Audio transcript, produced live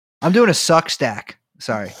I'm doing a suck stack.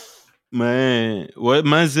 Sorry.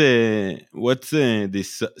 What's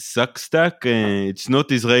this suck stack? It's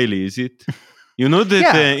not Israeli, is it? You know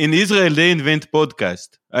that in Israel they invent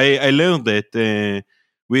podcast. I learned that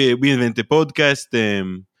we invent a podcast,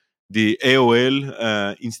 the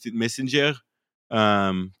AOL Instant Messenger,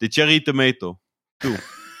 the cherry tomato too.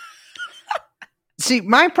 See,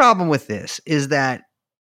 my problem with this is that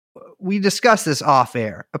we discussed this off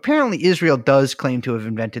air. Apparently, Israel does claim to have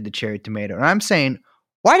invented the cherry tomato, and I'm saying,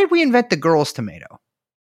 why did we invent the girl's tomato?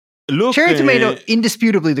 Look, cherry tomato,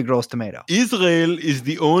 indisputably the girl's tomato. Israel is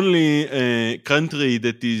the only country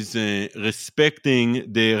that is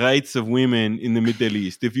respecting the rights of women in the Middle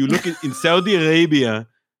East. If you look at in Saudi Arabia,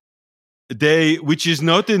 which is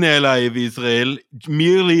not an ally of Israel,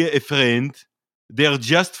 merely a friend. They are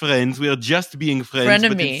just friends. We are just being friends.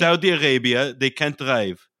 But in Saudi Arabia, they can't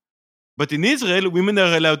drive. But in Israel, women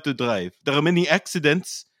are allowed to drive. There are many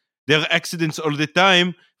accidents. There are accidents all the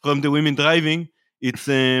time from the women driving. It's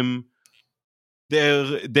there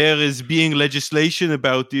is being legislation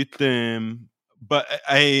about it, but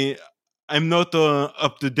I'm not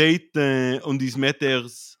up to date on these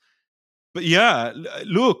matters. But yeah,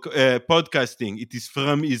 look, podcasting, it is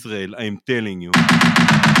from Israel. I am telling you.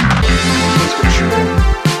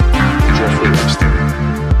 Jeffrey Epstein.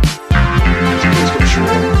 Jeffrey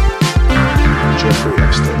Epstein. Jeffrey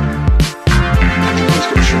Epstein.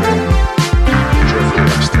 Jeffrey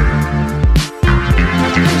Epstein.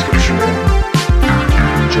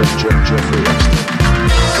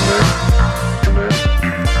 Come here.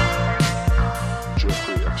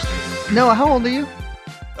 Jeffrey Epstein. Noah, how old are you?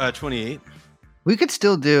 28. We could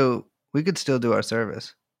still do our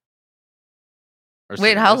service.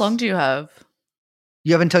 Wait, how long do you have?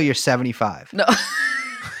 You have until you're 75. No. To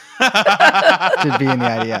be in the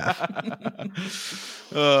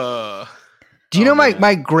IDF. Do you know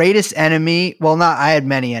my greatest enemy? Well, I had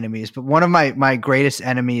many enemies, but one of my greatest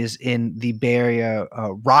enemies in the Bay Area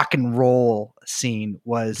rock and roll scene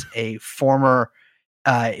was a former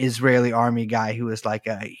Israeli army guy who was like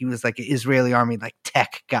an Israeli army like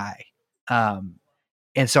tech guy.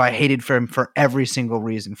 And so I hated him for every single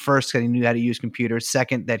reason. First, because he knew how to use computers.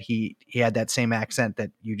 Second, that he had that same accent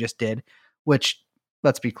that you just did, which,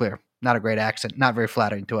 let's be clear, not a great accent, not very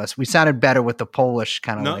flattering to us. We sounded better with the Polish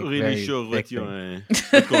kind of not like really sure what you're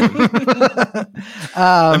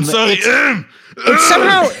I'm sorry. It's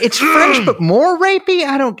somehow it's French but more rapey.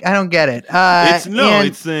 I don't get it.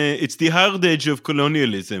 It's the hard edge of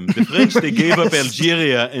colonialism. The French, they gave up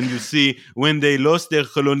Algeria, and you see when they lost their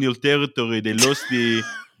colonial territory, they lost the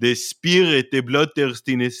spirit, the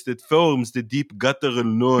bloodthirstiness that forms the deep guttural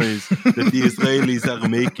noise that the Israelis are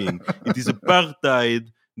making. It is apartheid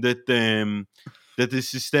that has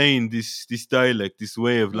sustained this dialect, this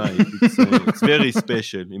way of life. It's very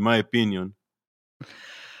special, in my opinion.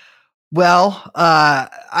 Well,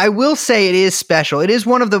 I will say it is special. It is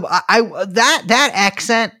one of the that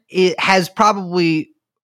accent, it has probably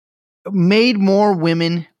made more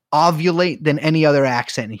women ovulate than any other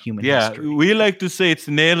accent in human history. Yeah, we like to say it's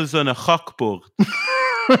nails on a chalkboard.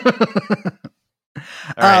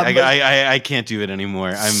 All right, I can't do it anymore.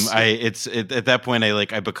 At that point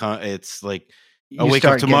I become, it's like I'll wake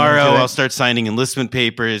up tomorrow, I'll start signing enlistment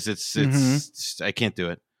papers. It's I can't do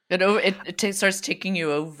it. It starts taking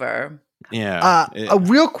you over. Yeah.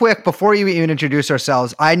 Real quick, before you even introduce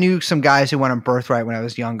ourselves, I knew some guys who went on Birthright when I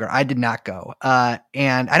was younger. I did not go.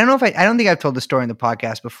 And I don't think I've told the story in the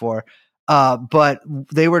podcast before. But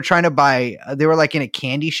they were trying to they were like in a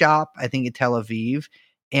candy shop, I think in Tel Aviv.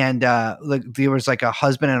 And there was like a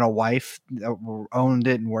husband and a wife that owned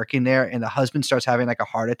it and working there. And the husband starts having like a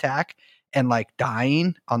heart attack and like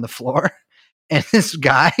dying on the floor. And this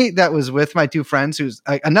guy that was with my two friends, who's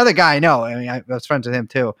another guy I know, I mean, I was friends with him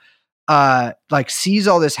too, like sees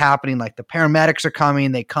all this happening. Like the paramedics are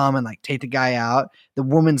coming, they come and like take the guy out. The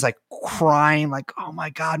woman's like crying, like, oh my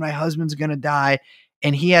God, my husband's going to die.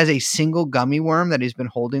 And he has a single gummy worm that he's been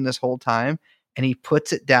holding this whole time. And he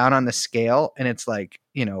puts it down on the scale and it's like,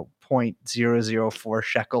 0.004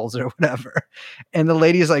 shekels or whatever. And the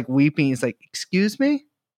lady's like weeping. He's like, excuse me?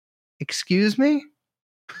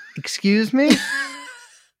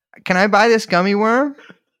 Can I buy this gummy worm?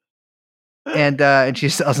 And she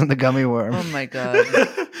sells him the gummy worm. Oh my God.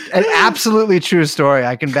 An absolutely true story.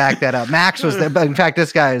 I can back that up. Max was there, but in fact,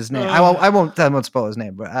 this guy's name, I won't spoil his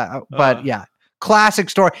name, but yeah, classic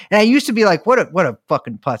story. And I used to be like, what a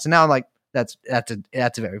fucking putz. And now I'm like, that's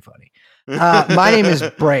very funny. My name is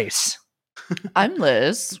Brace. I'm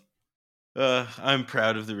Liz. I'm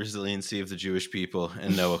proud of the resiliency of the Jewish people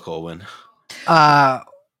and Noah Colwyn.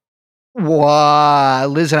 Wow.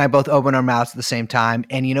 Liz and I both open our mouths at the same time.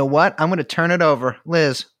 And you know what? I'm going to turn it over.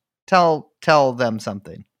 Liz, tell them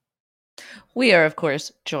something. We are, of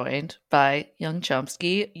course, joined by Young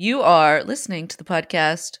Chomsky. You are listening to the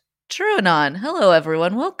podcast True Anon. Hello,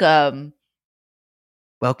 everyone. Welcome.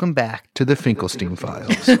 Welcome back to the Finkelstein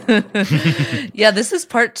Files. Yeah, this is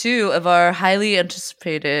part 2 of our highly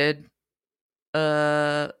anticipated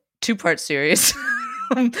 2-part series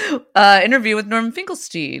interview with Norman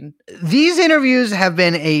Finkelstein. These interviews have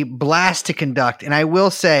been a blast to conduct. And I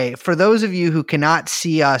will say, for those of you who cannot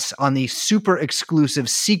see us on the super exclusive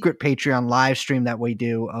secret Patreon live stream that we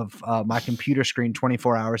do of my computer screen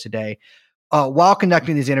 24 hours a day, while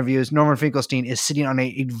conducting these interviews, Norman Finkelstein is sitting on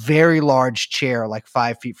a very large chair, like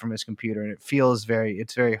 5 feet from his computer. And it feels very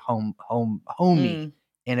homey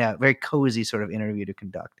and a very cozy sort of interview to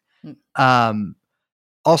conduct.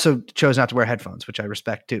 Also chose not to wear headphones, which I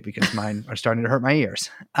respect too, because mine are starting to hurt my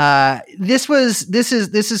ears. This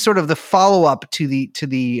is sort of the follow-up to the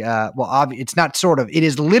it's not sort of, it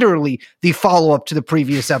is literally the follow-up to the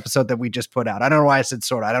previous episode that we just put out. I don't know why I said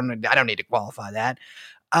sort of. I don't need to qualify that.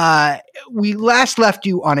 We last left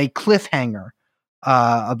you on a cliffhanger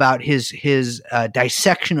about his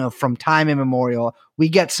dissection of From Time Immemorial. We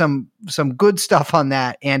get some good stuff on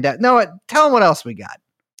that. And Noah, tell them what else we got.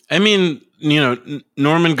 I mean,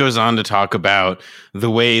 Norman goes on to talk about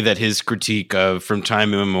the way that his critique of From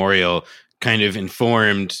Time Immemorial kind of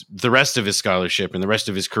informed the rest of his scholarship and the rest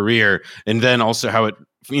of his career, and then also how it,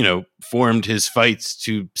 formed his fights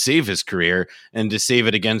to save his career and to save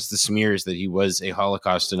it against the smears that he was a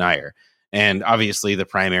Holocaust denier. And obviously the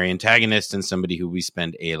primary antagonist, and somebody who we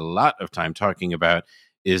spend a lot of time talking about,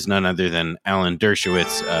 is none other than Alan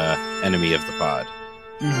Dershowitz, enemy of the pod.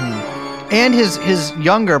 Mm-hmm. And his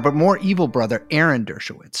younger but more evil brother, Aaron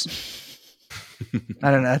Dershowitz. I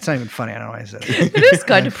don't know. That's not even funny. I don't know why I said it. It is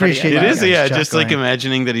kind of funny. It is, yeah. Just like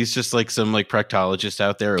imagining that he's just like some like proctologist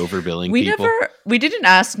out there overbilling people. We didn't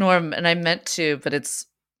ask Norm, and I meant to, but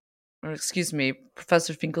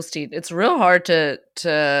Professor Finkelstein. It's real hard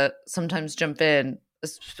to sometimes jump in,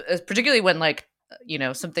 particularly when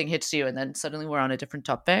something hits you and then suddenly we're on a different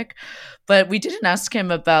topic. But we didn't ask him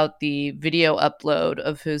about the video upload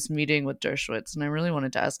of his meeting with Dershowitz, and I really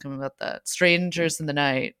wanted to ask him about that. Strangers in the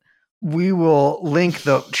Night. We will link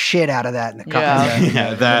the shit out of that in the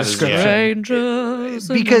description.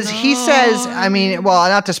 Because he says,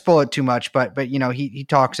 not to spoil it too much, but he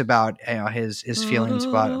talks about his feelings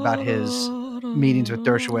about his meetings with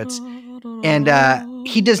Dershowitz. And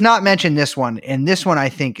he does not mention this one. And this one, I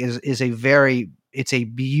think, is it's a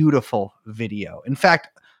beautiful video. In fact,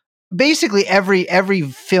 basically every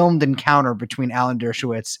filmed encounter between Alan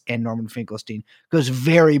Dershowitz and Norman Finkelstein goes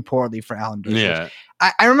very poorly for Alan Dershowitz. Yeah.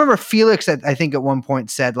 I remember Felix, I think at one point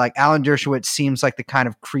said, like, Alan Dershowitz seems like the kind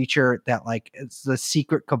of creature that, like, it's the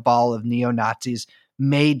secret cabal of neo-Nazis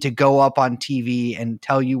made to go up on TV and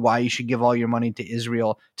tell you why you should give all your money to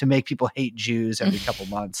Israel to make people hate Jews every couple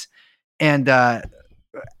months. And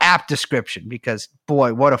apt description, because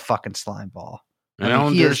boy, what a fucking slime ball. And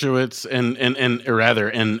Alan Dershowitz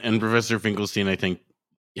and Professor Finkelstein, I think,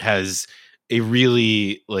 has a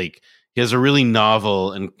really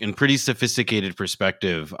novel and pretty sophisticated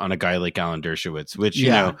perspective on a guy like Alan Dershowitz, which,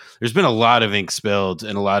 there's been a lot of ink spilled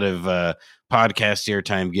and a lot of podcast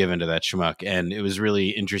airtime given to that schmuck. And it was really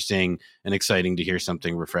interesting and exciting to hear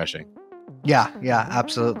something refreshing. Yeah,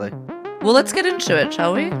 absolutely. Well, let's get into it,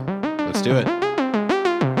 shall we? Let's do it.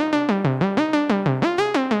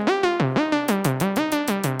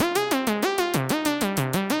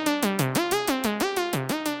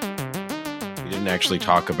 We didn't actually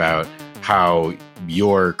talk about how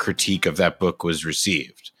your critique of that book was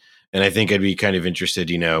received. And I think I'd be kind of interested,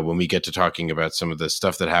 when we get to talking about some of the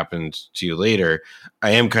stuff that happened to you later,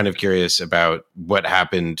 I am kind of curious about what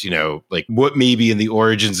happened, like what maybe in the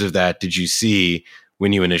origins of that did you see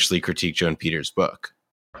when you initially critiqued Joan Peters' book?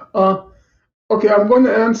 Okay, I'm going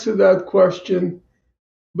to answer that question,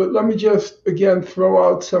 but let me just, again, throw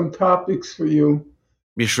out some topics for you.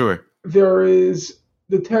 Be sure. There is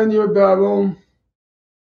the 10-year battle.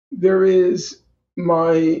 There is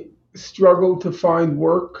my struggle to find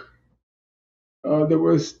work. There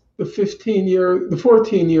was the 14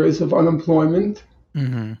 years of unemployment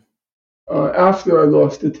after I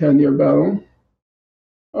lost the 10-year battle.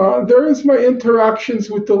 There is my interactions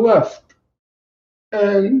with the left.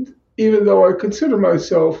 And even though I consider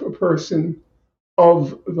myself a person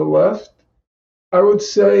of the left, I would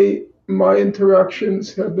say my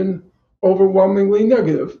interactions have been overwhelmingly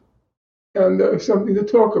negative. And there's something to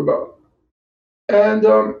talk about. And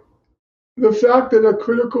the fact that at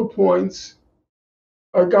critical points,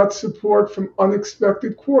 I got support from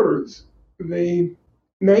unexpected quarters. The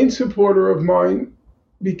main supporter of mine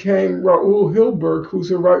became Raoul Hilberg,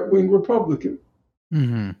 who's a right-wing Republican.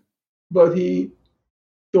 Mm-hmm. But he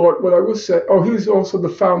thought what I was saying. Oh, he was also the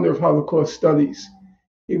founder of Holocaust Studies.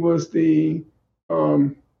 He was the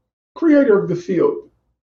creator of the field.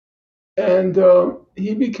 And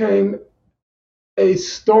he became a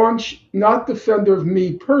staunch, not defender of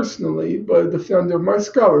me personally, but a defender of my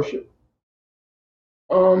scholarship,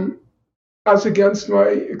 as against my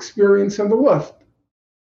experience on the left.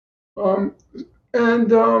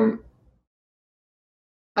 And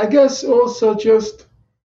I guess also just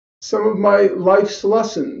some of my life's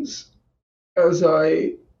lessons as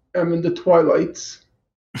I am in the twilights.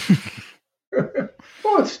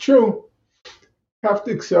 Well, it's true. Have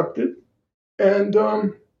to accept it. And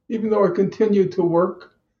even though I continue to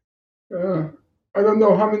work, I don't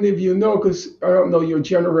know how many of you know, because I don't know your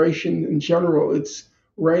generation in general, its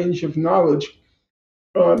range of knowledge.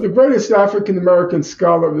 The greatest African American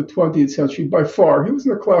scholar of the 20th century, by far, he was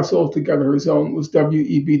in a class altogether his own, was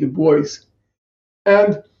W.E.B. Du Bois.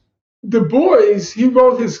 And Du Bois, he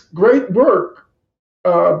wrote his great work,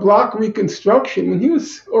 Block Reconstruction, when he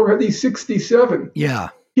was already 67. Yeah.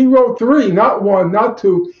 He wrote 3, not 1, not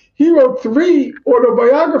 2. He wrote 3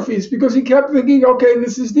 autobiographies because he kept thinking, okay,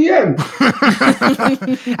 this is the end.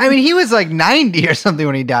 I mean, he was like 90 or something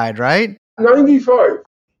when he died, right? 95.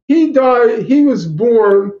 He died, he was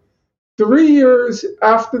born 3 years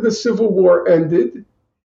after the Civil War ended,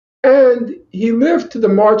 and he lived to the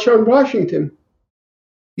March on Washington.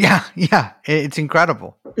 Yeah. It's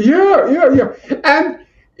incredible. Yeah. And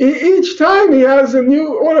each time he has a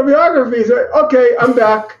new autobiography, he's like, okay, I'm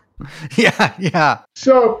back. Yeah.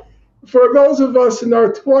 So for those of us in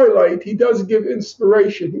our twilight, he does give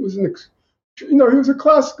inspiration. He was he was a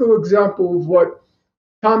classical example of what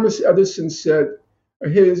Thomas Edison said,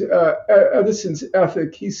 his Edison's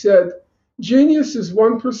ethic. He said, genius is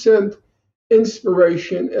 1%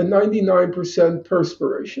 inspiration and 99%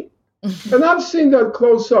 perspiration. And I've seen that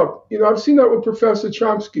close up. I've seen that with Professor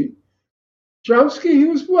Chomsky. Chomsky, he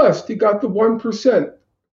was blessed. He got the 1%.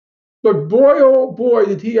 But boy, oh boy,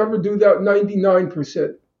 did he ever do that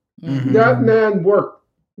 99%. Mm-hmm. That man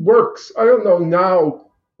works. I don't know now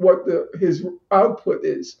what his output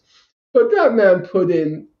is, but that man put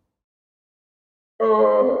in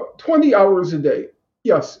 20 hours a day.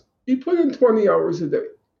 Yes, he put in 20 hours a day.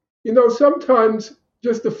 Sometimes,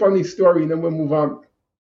 just a funny story, and then we'll move on.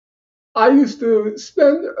 I used to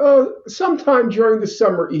spend some time during the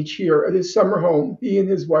summer each year at his summer home, he and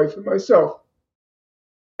his wife and myself.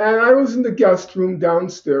 And I was in the guest room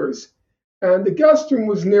downstairs, and the guest room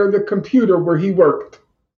was near the computer where he worked.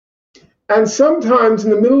 And sometimes in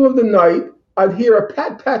the middle of the night, I'd hear a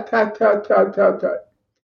pat, pat, pat, pat, pat, pat, pat.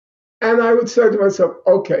 And I would say to myself,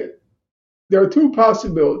 okay, there are 2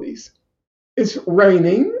 possibilities. It's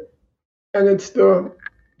raining, and it's the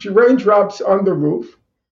raindrops on the roof,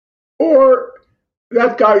 or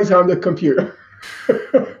that guy's on the computer.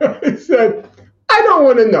 I said, I don't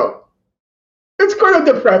want to know. It's going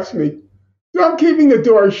to depress me. So I'm keeping the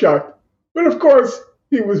door shut. But of course,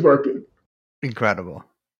 he was working. Incredible.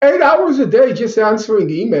 8 hours a day just answering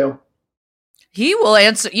email. He will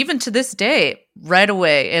answer, even to this day, right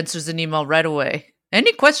away, answers an email right away.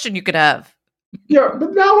 Any question you could have. Yeah,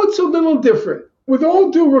 but now it's a little different. With all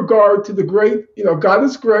due regard to the great, God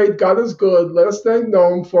is great, God is good, let us thank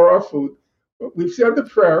Noam for our food. We've said the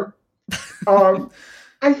prayer.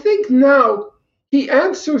 I think now he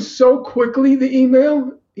answers so quickly the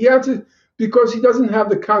email. He answers because he doesn't have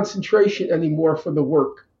the concentration anymore for the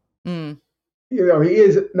work. Mm. He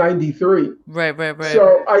is 93. Right.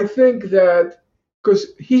 So I think that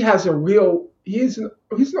because he's an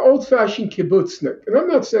old-fashioned kibbutznik, and I'm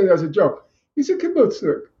not saying that as a joke. He's a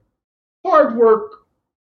kibbutznik. Hard work.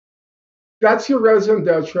 That's your raison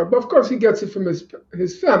d'etre. But of course, he gets it from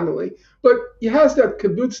his family. But he has that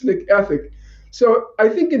kibbutznik ethic. So I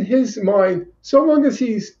think in his mind, so long as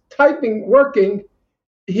he's typing, working,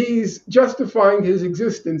 he's justifying his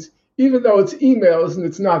existence, even though it's emails and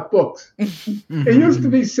it's not books. Mm-hmm. It used to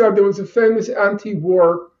be said there was a famous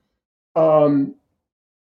anti-war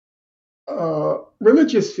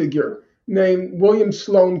religious figure named William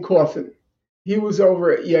Sloane Coffin. He was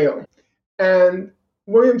over at Yale. And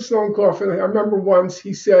William Sloane Coffin, I remember once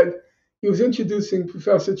he said, he was introducing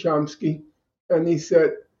Professor Chomsky, and he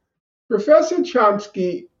said, Professor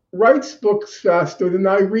Chomsky writes books faster than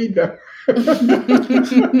I read them. And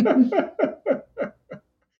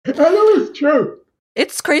it was true.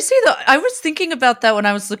 It's crazy though. I was thinking about that when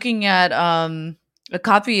I was looking at a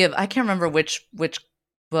copy of, I can't remember which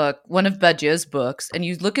book, one of Badiou's books, and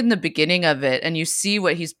you look in the beginning of it and you see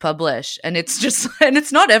what he's published, and it's just, and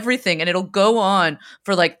it's not everything, and it'll go on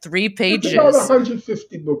for like 3 pages. It's about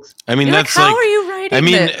 150 books. I mean, You're that's like, how like, are you writing I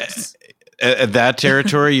mean, this? at that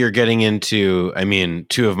territory, you're getting into, I mean,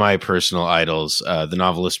 2 of my personal idols, the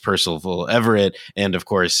novelist Percival Everett, and of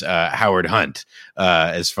course, Howard Hunt,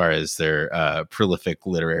 as far as their prolific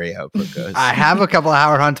literary output goes. I have a couple of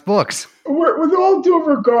Howard Hunt's books. With all due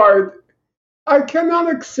regard, I cannot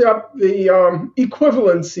accept the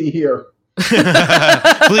equivalency here.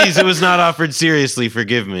 Please, it was not offered seriously.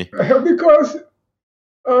 Forgive me. Because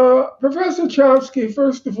Professor Chomsky,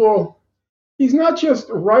 first of all, he's not just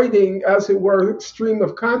writing, as it were, stream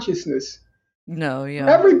of consciousness. No, yeah.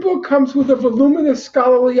 Every book comes with a voluminous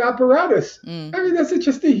scholarly apparatus. I mean, there's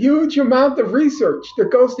just a huge amount of research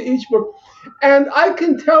that goes to each book. And I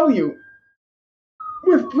can tell you,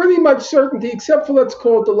 with pretty much certainty, except for, let's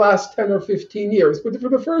call it the last 10 or 15 years, but for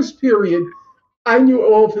the first period, I knew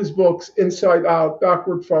all of his books inside out,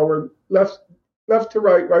 backward, forward, left to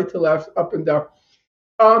right, right to left, up and down.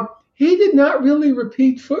 He did not really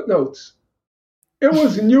repeat footnotes. It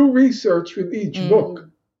was new research with each book.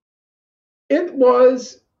 He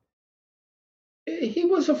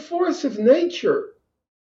was a force of nature,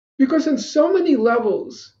 because in so many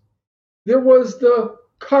levels, there was the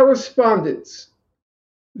correspondence,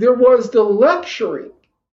 there was the lecturing.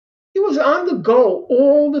 He was on the go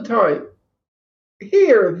all the time,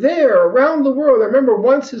 here, there, around the world. I remember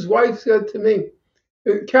once his wife said to me,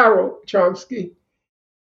 Carol Chomsky,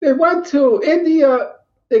 they went to India,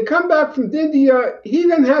 they come back from India, he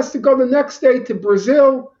then has to go the next day to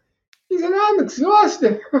Brazil. He said, I'm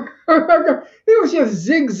exhausted. He was just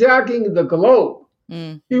zigzagging the globe.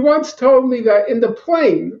 He once told me that in the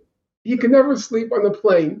plane, he could never sleep on the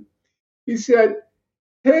plane. He said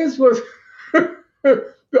his was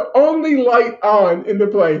the only light on in the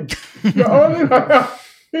plane. The only light on.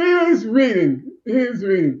 He is reading.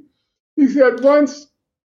 He said once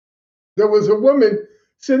there was a woman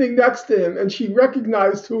sitting next to him, and she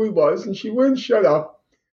recognized who he was, and she wouldn't shut up.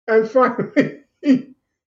 And finally,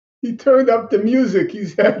 he turned up the music, he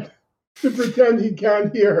said, to pretend he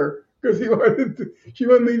can't hear her, because she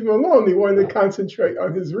wouldn't leave him alone. He wanted to concentrate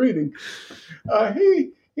on his reading.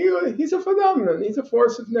 He's a phenomenon. He's a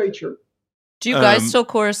force of nature. Do you guys still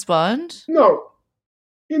correspond? No.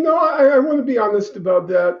 I want to be honest about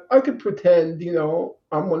that. I could pretend,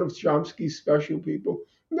 I'm one of Chomsky's special people.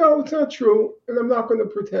 No, it's not true, and I'm not going to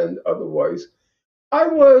pretend otherwise. I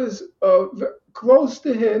was close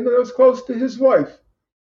to him, and I was close to his wife.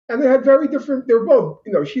 And they had very different, they're both,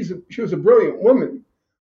 she was a brilliant woman,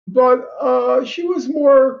 but she was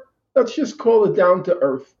more, let's just call it down to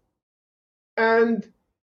earth. And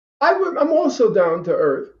I'm also down to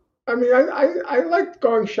earth. I mean, I liked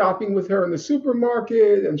going shopping with her in the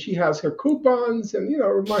supermarket, and she has her coupons, and,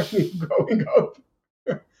 reminds me of growing up.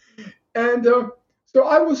 And so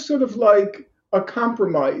I was sort of like a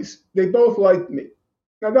compromise. They both liked me.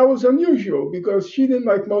 Now, that was unusual, because she didn't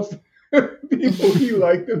like most people he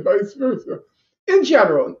liked, and vice versa. In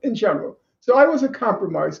general. So I was a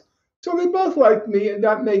compromise. So they both liked me, and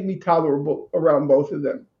that made me tolerable around both of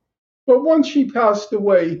them. But once she passed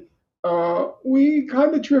away, we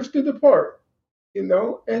kind of drifted apart, and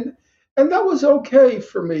that was okay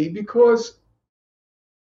for me, because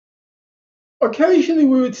occasionally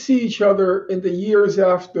we would see each other in the years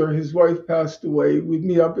after his wife passed away. We'd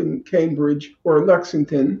meet up in Cambridge or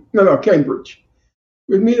Lexington. No, Cambridge.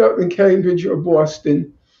 We'd meet up in Cambridge or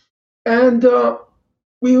Boston, and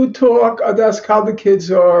we would talk. I'd ask how the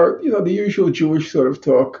kids are, the usual Jewish sort of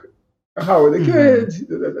talk. How are the kids?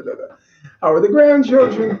 How are the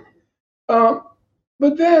grandchildren?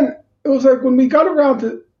 But then it was like when we got around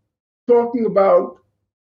to talking about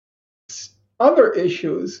other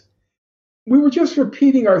issues, we were just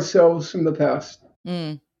repeating ourselves from the past.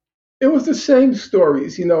 It was the same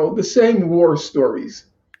stories, the same war stories.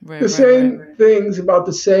 The same things about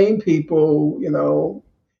the same people,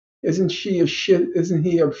 isn't she a shit? Isn't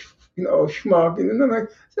he a, schmuck? And then like,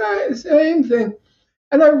 same thing.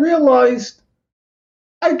 And I realized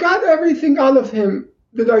I got everything out of him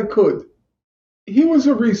that I could. He was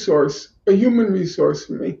a resource, a human resource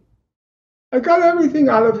for me. I got everything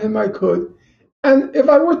out of him I could. And if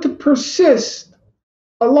I were to persist,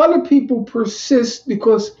 a lot of people persist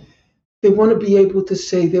because they want to be able to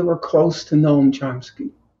say they were close to Noam Chomsky.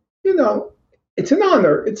 It's an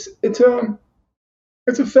honor. It's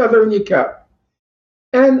a feather in your cap.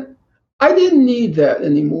 And I didn't need that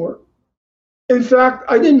anymore. In fact,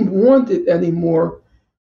 I didn't want it anymore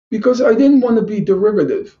because I didn't want to be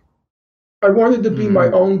derivative. I wanted to be my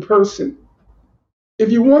own person.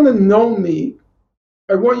 If you want to know me,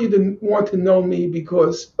 I want you to want to know me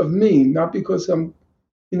because of me, not because I'm,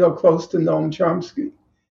 close to Noam Chomsky.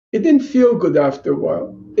 It didn't feel good after a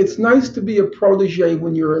while. It's nice to be a protege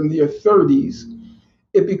when you're in your 30s.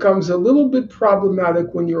 It becomes a little bit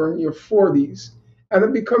problematic when you're in your 40s, and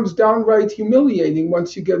it becomes downright humiliating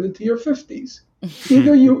once you get into your 50s.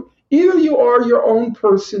 Either you are your own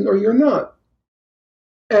person or you're not.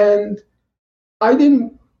 And I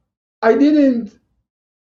didn't I didn't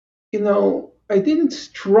I didn't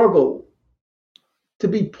struggle to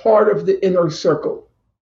be part of the inner circle.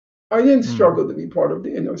 I didn't struggle to be part of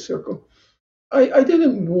the inner circle. I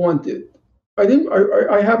didn't want it.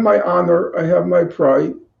 I have my honor, I have my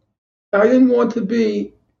pride. I didn't want to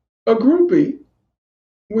be a groupie,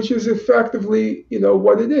 which is effectively,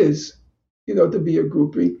 what it is, to be a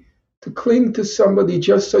groupie, to cling to somebody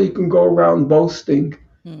just so you can go around boasting,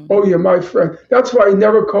 oh, you're my friend. That's why I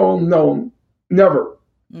never call him Noam. Never.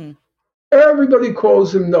 Everybody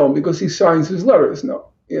calls him Noam because he signs his letters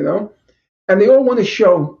Noam, and they all want to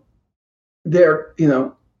show their,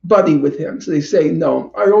 buddy with him. So they say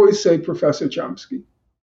Noam. I always say Professor Chomsky.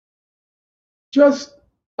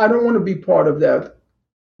 I don't want to be part of that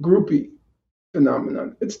groupie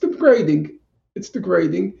phenomenon. It's degrading.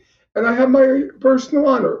 And I have my personal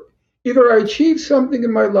honor. Either I achieved something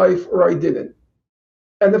in my life or I didn't.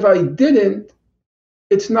 And if I didn't,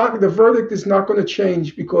 the verdict is not going to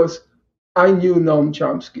change because I knew Noam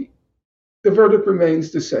Chomsky. The verdict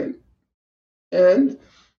remains the same. And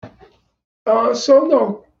so,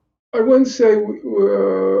 no, I wouldn't say we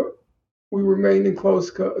remain in close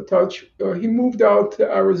touch. He moved out to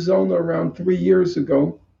Arizona around 3 years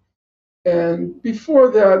ago. And before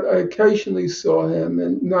that, I occasionally saw him.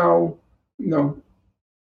 And now, no,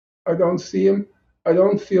 I don't see him. I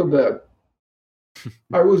don't feel bad.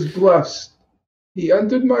 I was blessed. He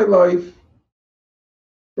entered my life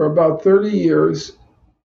for about 30 years,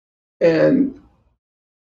 and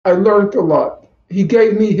I learned a lot. He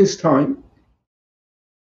gave me his time.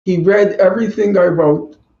 He read everything I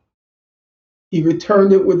wrote. He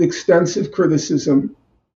returned it with extensive criticism.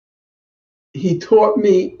 He taught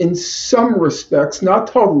me in some respects, not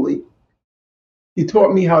totally, he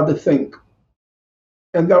taught me how to think.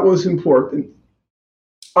 And that was important.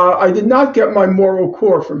 I did not get my moral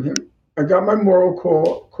core from him. I got my moral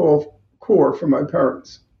core from my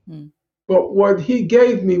parents. But what he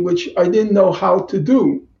gave me, which I didn't know how to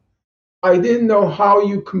do, I didn't know how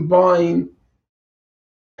you combine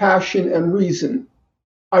passion and reason.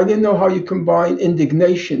 I didn't know how you combine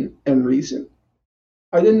indignation and reason.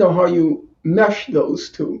 I didn't know how you mesh those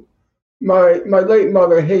two. My late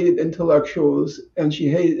mother hated intellectuals, and she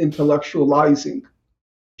hated intellectualizing.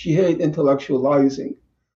 She hated intellectualizing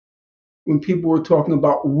when people were talking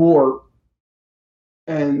about war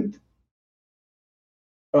and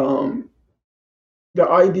the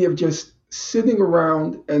idea of just sitting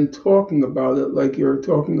around and talking about it like you're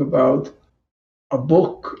talking about a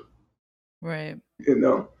book. Right.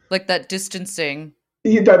 You Like that distancing.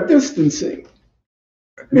 That distancing.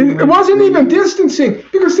 It wasn't even distancing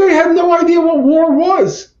because they had no idea what war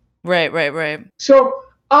was. Right. So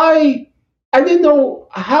I didn't know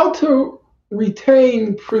how to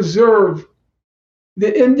preserve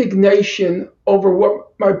the indignation over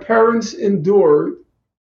what my parents endured,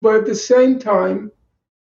 but at the same time,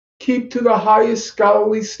 keep to the highest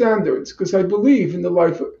scholarly standards, because I believe in the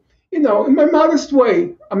life of, in my modest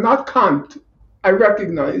way, I'm not Kant. I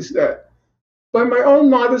recognize that. But in my own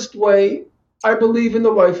modest way, I believe in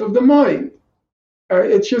the life of the mind.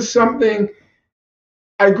 It's just something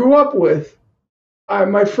I grew up with.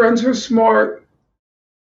 My friends were smart,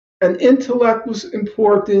 and intellect was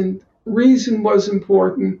important, reason was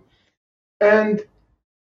important, and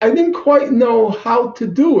I didn't quite know how to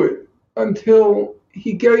do it until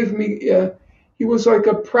he gave me, he was like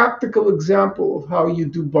a practical example of how you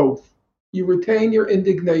do both. You retain your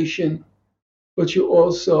indignation, but you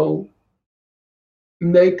also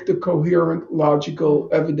make the coherent, logical,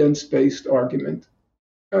 evidence-based argument.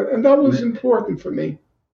 And that was important for me.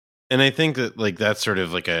 And I think that that's sort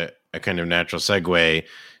of like a kind of natural segue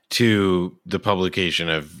to the publication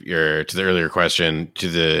of to the earlier question,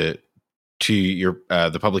 to your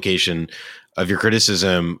the publication of your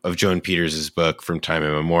criticism of Joan Peters's book From Time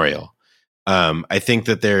Immemorial. I think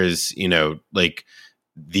that there's, when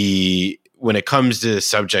it comes to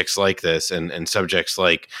subjects like this and subjects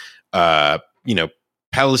like,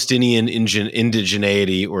 Palestinian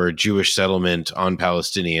indigeneity or Jewish settlement on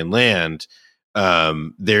Palestinian land,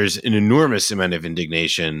 there's an enormous amount of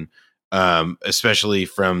indignation, especially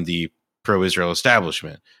from the pro-Israel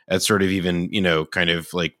establishment. That's sort of even, kind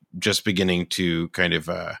of like just beginning to kind of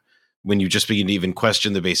when you just begin to even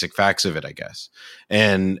question the basic facts of it, I guess.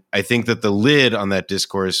 And I think that the lid on that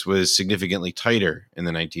discourse was significantly tighter in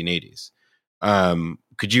the 1980s.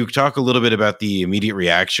 Could you talk a little bit about the immediate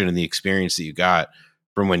reaction and the experience that you got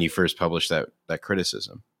from when you first published that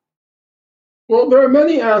criticism? Well, there are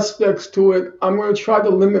many aspects to it. I'm going to try to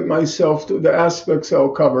limit myself to the aspects I'll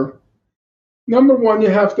cover. Number one, you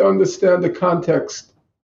have to understand the context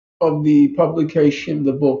of the publication of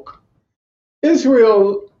the book.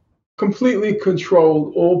 Israel completely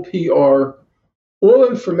controlled all PR, all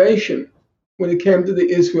information when it came to the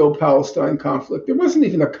Israel-Palestine conflict. There wasn't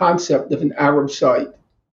even a concept of an Arab site.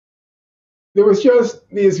 There was just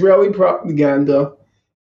the Israeli propaganda,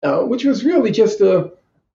 which was really just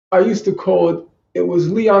I used to call it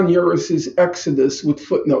was Leon Uris's Exodus with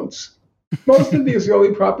footnotes. Most of the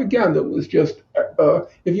Israeli propaganda was just,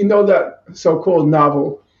 if you know that so-called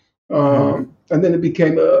novel, and then it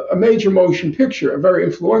became a major motion picture, a very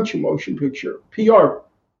influential motion picture, PR.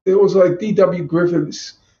 It was like D.W.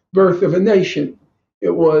 Griffith's Birth of a Nation.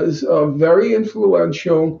 It was very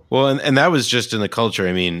influential. Well, and that was just in the culture.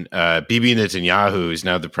 I mean, Bibi Netanyahu is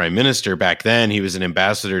now the prime minister. Back then, he was an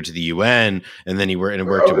ambassador to the UN, and then he worked in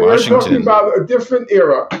Washington. We're talking about a different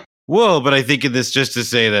era. Well, but I think in this, just to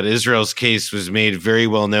say that Israel's case was made very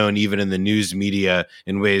well known, even in the news media,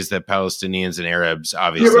 in ways that Palestinians and Arabs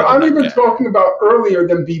obviously. Yeah, but I'm even talking about earlier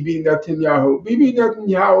than Bibi Netanyahu. Bibi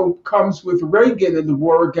Netanyahu comes with Reagan in the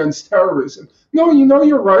war against terrorism. No,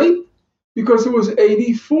 you're right, because it was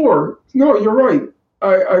 84. No, you're right.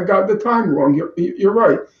 I got the time wrong. You're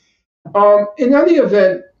right. In any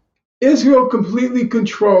event, Israel completely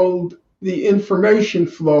controlled the information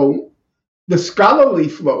flow, the scholarly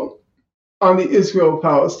flow on the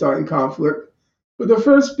Israel-Palestine conflict. But the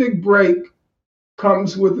first big break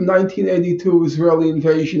comes with the 1982 Israeli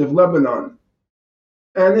invasion of Lebanon.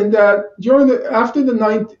 And in that, during and after the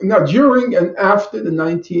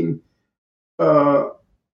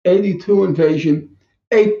 1982 invasion,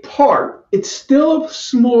 a part, it's still a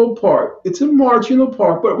small part, it's a marginal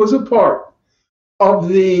part, but it was a part of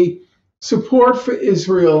the support for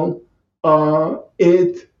Israel.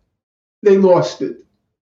 They lost it.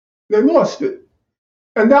 They lost it.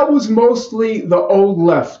 And that was mostly the old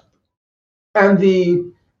left and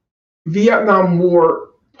the Vietnam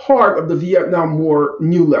War, part of the Vietnam War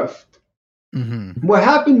new left. Mm-hmm. What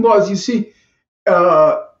happened was, you see,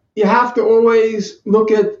 you have to always look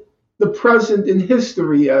at the present in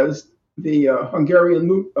history, as the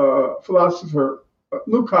Hungarian philosopher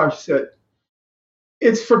Lukács said.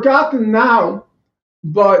 It's forgotten now,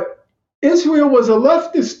 but Israel was a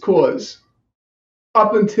leftist cause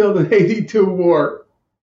up until the 82 war.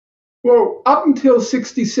 Well, up until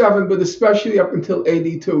 67, but especially up until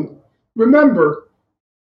 82. Remember,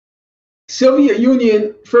 Soviet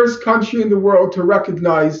Union, first country in the world to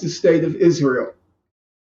recognize the state of Israel.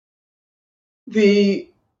 The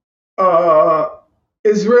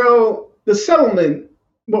the settlement,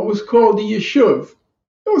 what was called the Yishuv,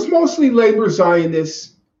 it was mostly labor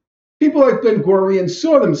Zionists. People like Ben Gurion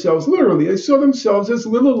saw themselves, literally, they saw themselves as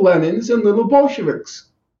little Lenins and little Bolsheviks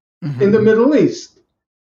in the Middle East.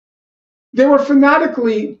 They were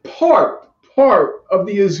fanatically part of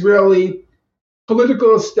the Israeli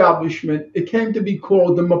political establishment. It came to be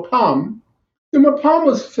called the Mapam. The Mapam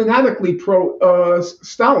was fanatically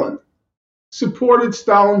pro-Stalin, supported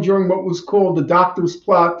Stalin during what was called the Doctor's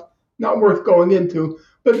Plot, not worth going into,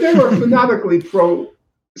 but they were fanatically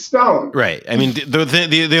pro-Stalin. Right. I mean,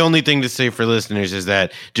 the only thing to say for listeners is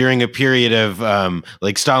that during a period of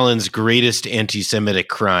like Stalin's greatest anti-Semitic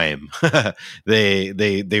crime, they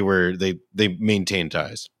maintained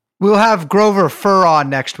ties. We'll have Grover Furr on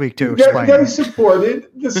next week to explain. They supported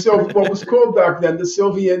what was called back then the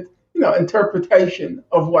Soviet, interpretation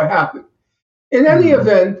of what happened. In any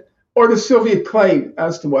event, or the Soviet claim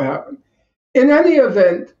as to what happened. In any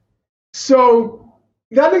event, so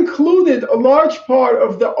that included a large part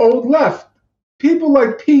of the old left. People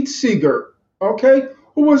like Pete Seeger, who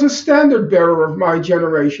was a standard bearer of my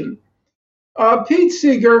generation. Pete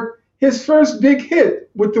Seeger, his first big hit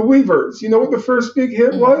with the Weavers, you know what the first big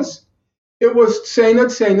hit was? It was Tzena,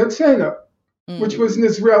 Tzena, Tzena, which was an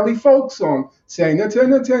Israeli folk song. Tzena,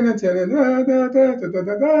 Tzena, Tzena, Tzena, da, da, da, da,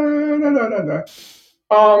 da, da, da, da, da.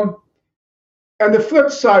 And the flip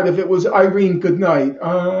side of it was Irene Goodnight.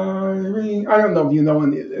 Irene, I don't know if you know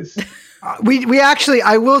any of this. We actually,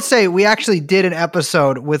 I will say, we actually did an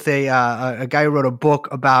episode with a guy who wrote a book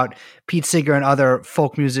about Pete Seeger and other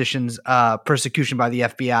folk musicians' persecution by the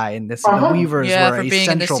FBI, and the Weavers were a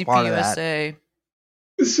central part of that.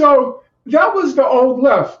 So that was the old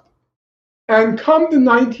left, and come the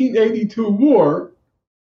 1982 war,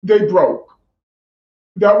 they broke.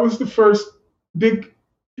 that was the first big,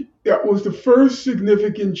 that was the first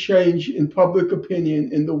significant change in public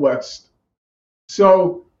opinion in the West.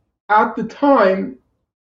 So at the time,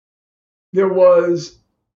 there was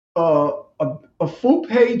a full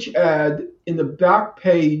page ad in the back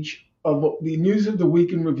page of the News of the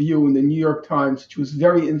Week in Review in the New York Times, which was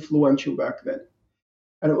very influential back then.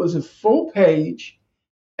 And it was a full page,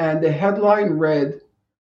 and the headline read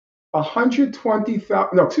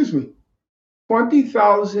 120,000, no, excuse me,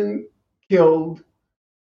 20,000 killed,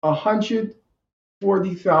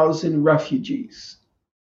 140,000 refugees.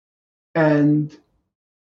 And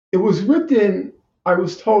it was written, I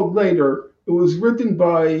was told later, it was written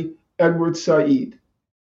by Edward Said. It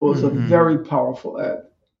was a very powerful ad.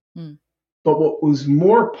 Mm. But what was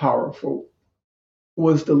more powerful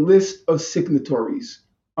was the list of signatories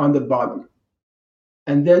on the bottom.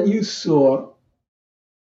 And then you saw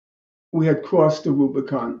we had crossed the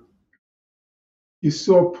Rubicon. You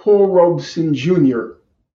saw Paul Robeson Jr.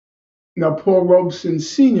 Now, Paul Robeson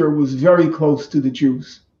Sr. was very close to the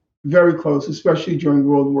Jews, very close, especially during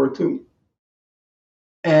World War II.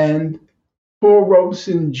 And Paul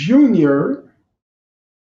Robeson Jr.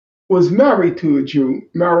 was married to a Jew,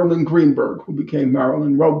 Marilyn Greenberg, who became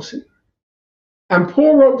Marilyn Robeson. And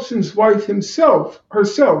Paul Robeson's wife herself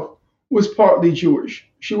was partly Jewish.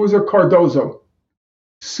 She was a Cardozo.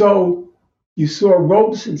 So you saw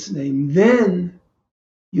Robeson's name. Then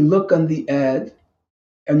you look on the ad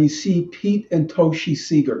and you see Pete and Toshi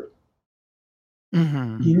Seeger.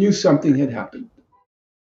 You knew something had happened.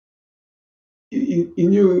 You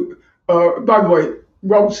knew, by the way,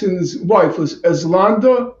 Robeson's wife was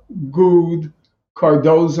Eslanda Good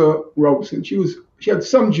Cardoza Robeson. She had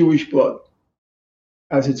some Jewish blood,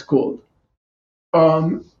 as it's called.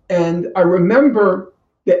 And I remember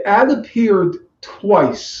the ad appeared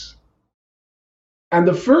twice. And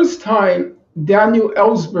the first time, Daniel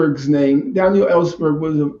Ellsberg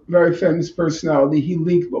was a very famous personality. He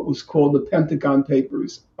leaked what was called the Pentagon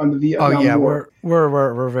Papers on the Vietnam War.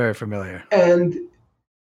 We're very familiar. And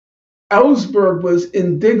Ellsberg was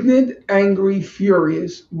indignant, angry,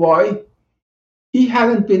 furious. Why? He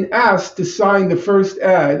hadn't been asked to sign the first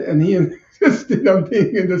ad, and he insisted on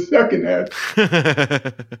being in the second ad.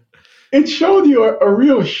 It showed you a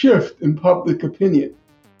real shift in public opinion.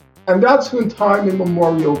 And that's when Time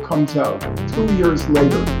Immemorial comes out, 2 years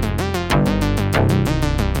later.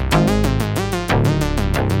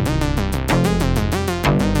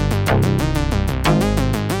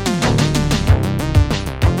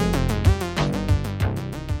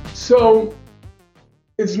 So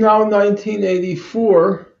it's now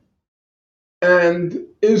 1984, and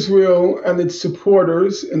Israel and its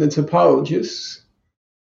supporters and its apologists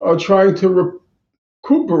are trying to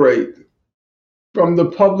recuperate from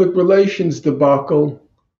the public relations debacle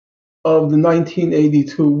of the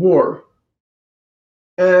 1982 war.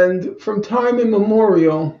 And from time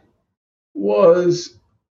immemorial was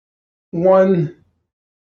one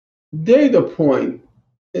data point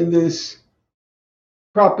in this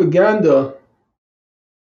propaganda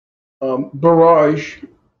barrage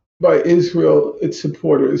by Israel, its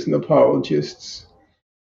supporters and apologists.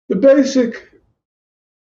 The basic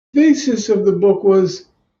thesis of the book was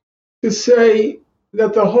to say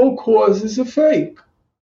that the whole cause is a fake,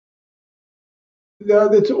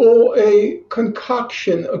 that it's all a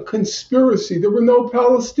concoction, a conspiracy. There were no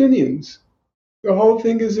Palestinians. The whole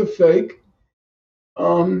thing is a fake.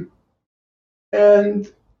 And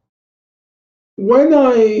when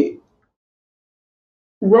I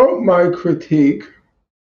wrote my critique,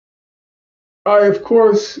 I, of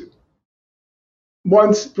course,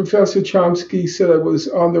 once Professor Chomsky said I was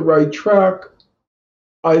on the right track,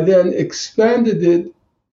 I then expanded it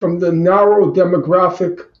from the narrow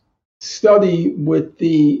demographic study with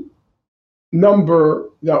the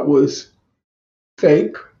number that was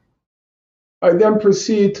fake. I then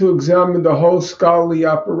proceeded to examine the whole scholarly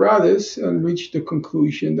apparatus and reached the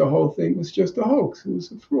conclusion the whole thing was just a hoax. It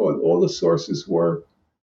was a fraud. All the sources were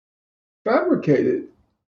fabricated.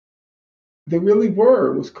 They really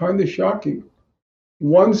were. It was kind of shocking.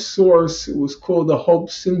 One source, it was called the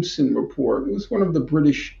Hope-Simpson Report. It was one of the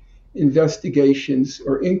British investigations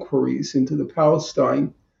or inquiries into the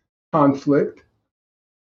Palestine conflict.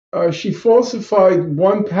 She falsified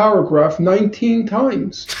one paragraph 19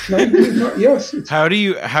 times. 19 times. Yes. How do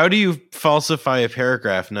you falsify a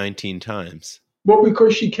paragraph 19 times? Well,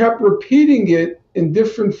 because she kept repeating it in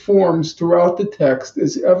different forms throughout the text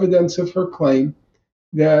as evidence of her claim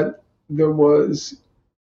that there was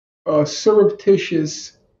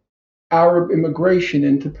surreptitious Arab immigration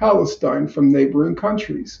into Palestine from neighboring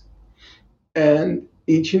countries. And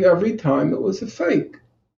each and every time it was a fake.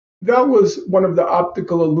 that was one of the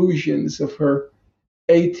optical illusions of her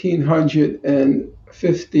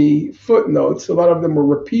 1,850 footnotes. A lot of them were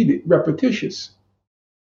repetitious.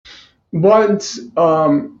 Once,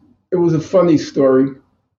 it was a funny story.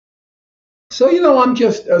 So, I'm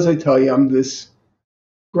just, as I tell you, I'm this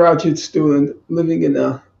graduate student living in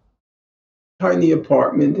a tiny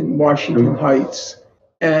apartment in Washington Heights.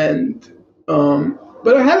 And,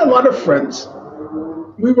 but I had a lot of friends.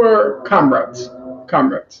 We were comrades.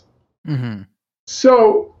 Mm-hmm.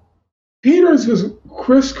 So Peters was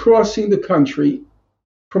crisscrossing the country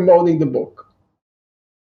promoting the book.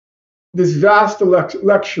 This vast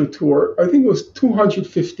lecture tour, I think it was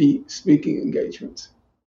 250 speaking engagements.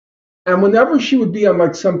 And whenever she would be on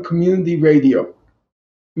like some community radio,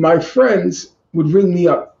 my friends would ring me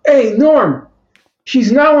up. Hey, Norm,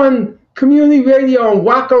 she's now on community radio in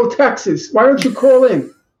Waco, Texas. Why don't you call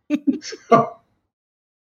in? So,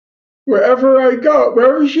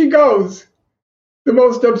 wherever she goes, the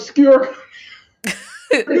most obscure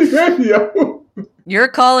radio. You're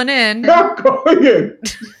calling in. I'm calling in.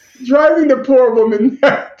 Driving the poor woman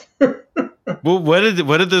mad. Well, what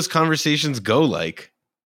did those conversations go like?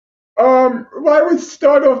 Well, I would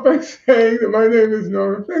start off by saying that my name is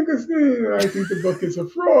Norman Finkelstein, and I think the book is a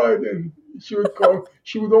fraud. And she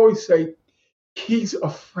would always say, he's a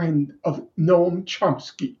friend of Noam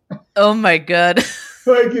Chomsky. Oh my God.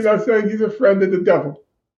 Like, saying he's a friend of the devil.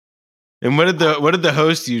 And what did the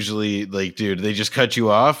host usually like do? Did they just cut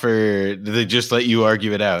you off, or did they just let you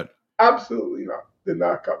argue it out? Absolutely not. Did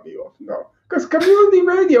not cut me off, no. Because community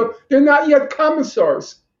radio, they're not yet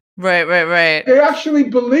commissars. Right. They actually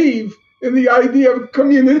believe in the idea of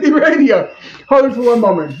community radio. Hold it for one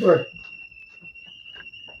moment. Right.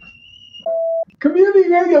 Community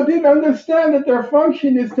radio didn't understand that their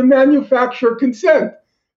function is to manufacture consent.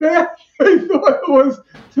 They actually thought it was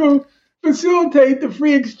to facilitate the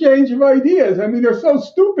free exchange of ideas. I mean, they're so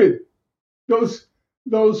stupid. Those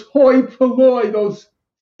hoi polloi, those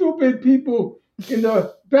stupid people in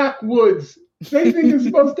the backwoods. They think it's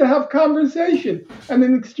supposed to have conversation and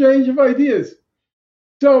an exchange of ideas.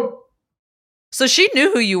 So she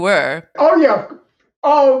knew who you were. Oh, yeah.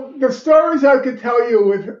 Oh, the stories I could tell you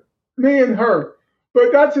with me and her,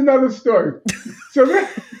 but that's another story. So then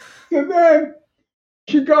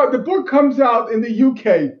the book comes out in the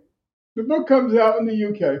UK.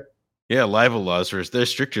 Yeah, libel laws they're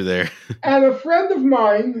stricter there. And a friend of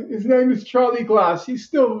mine, his name is Charlie Glass. He's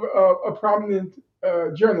still a prominent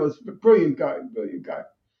journalist, but brilliant guy.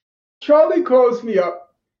 Charlie calls me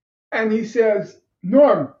up and he says,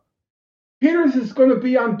 Norm, Peters is going to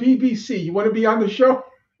be on BBC. You want to be on the show?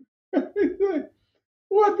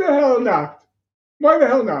 What the hell not? Why the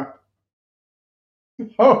hell not?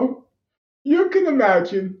 Oh, you can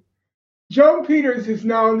imagine, Joan Peters is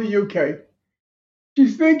now in the UK.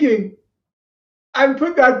 She's thinking, I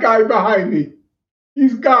put that guy behind me.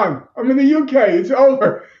 He's gone. I'm in the UK. It's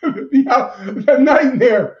over. The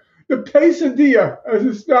nightmare, the pesadilla, as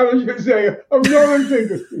the Spanish would say, of Norman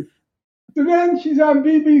Finkelstein. So then she's on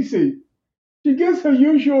BBC. She gives her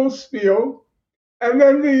usual spiel, and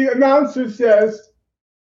then the announcer says,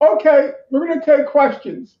 okay, we're going to take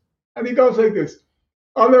questions. And he goes like this.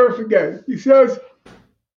 I'll never forget. He says,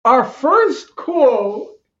 our first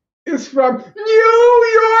call is from New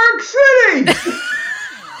York City.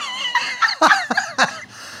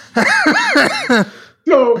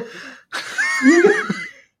 So,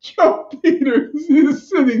 Joe Peters is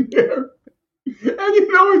sitting there, and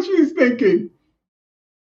you know what she's thinking?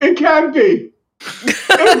 It can't be.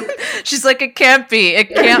 She's like, it can't be.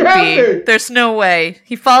 It can't be. There's no way.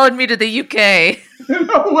 He followed me to the UK.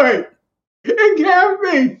 No way. It can't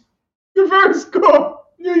be. The first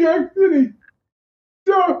call, New York City.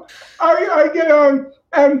 So I get on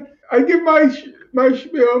and I give my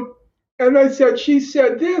spiel, and I said, she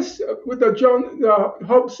said this with the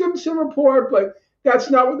Hope Simpson report, but that's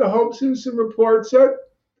not what the Hope Simpson report said.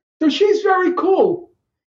 So she's very cool.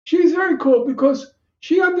 She's very cool because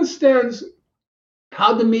she understands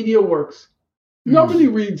how the media works. Nobody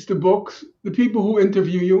reads the books, the people who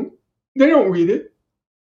interview you. They don't read it.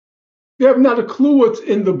 They have not a clue what's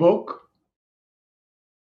in the book.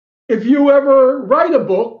 If you ever write a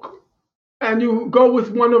book and you go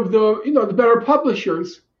with one of the better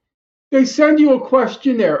publishers, they send you a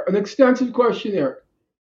questionnaire, an extensive questionnaire.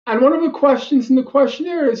 And one of the questions in the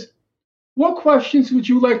questionnaire is, what questions would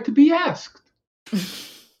you like to be asked?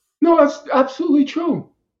 No, that's absolutely true.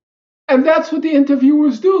 And that's what the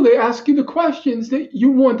interviewers do. They ask you the questions that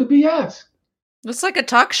you want to be asked. It's like a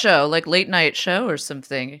talk show, like late night show or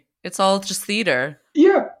something. It's all just theater.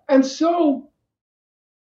 Yeah. And so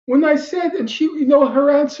when I said, and she,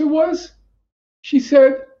 her answer was, she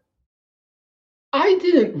said, I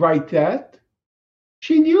didn't write that.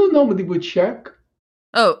 She knew nobody would check.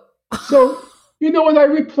 Oh. So, you know what I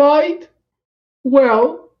replied?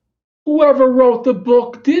 Well, whoever wrote the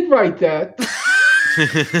book did write that.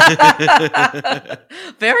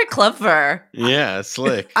 Very clever. Yeah,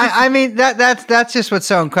 slick. I mean that's just what's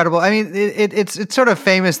so incredible. I mean it's sort of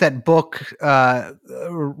famous that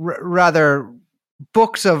rather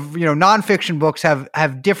books of nonfiction books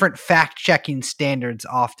have different fact checking standards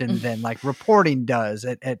often than like reporting does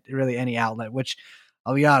at really any outlet. Which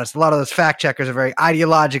I'll be honest, a lot of those fact checkers are very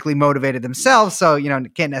ideologically motivated themselves, so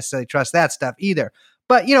can't necessarily trust that stuff either.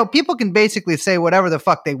 But people can basically say whatever the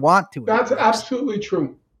fuck they want to. That's absolutely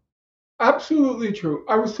true. Absolutely true.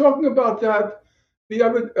 I was talking about that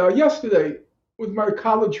yesterday with my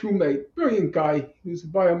college roommate, brilliant guy. He's a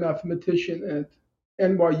biomathematician at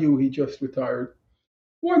NYU. He just retired.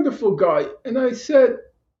 Wonderful guy. And I said,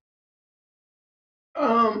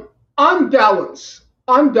 on balance,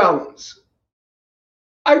 I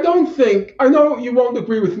know you won't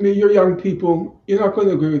agree with me. You're young people. You're not going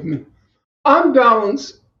to agree with me. On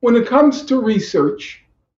balance, when it comes to research,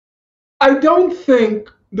 I don't think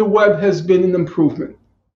the web has been an improvement.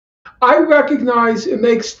 I recognize it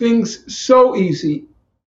makes things so easy.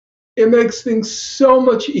 It makes things so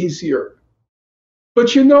much easier.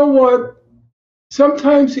 But you know what?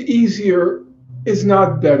 Sometimes easier is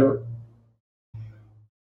not better.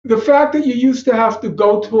 The fact that you used to have to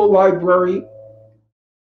go to a library,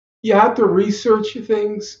 you had to research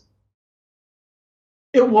things,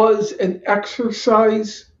 it was an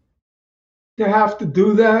exercise to have to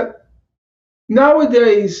do that.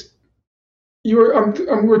 Nowadays,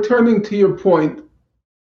 I'm returning to your point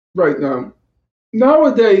right now.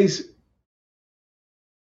 Nowadays,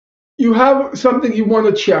 you have something you want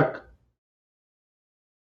to check.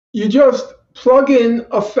 You just plug in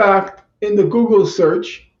a fact in the Google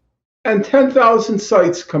search, and 10,000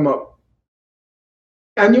 sites come up.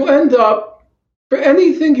 And you end up, for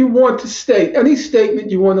anything you want to state, any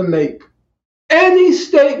statement you want to make,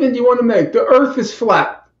 the earth is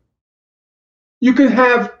flat. You can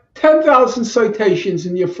have 10,000 citations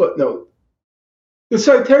in your footnote. The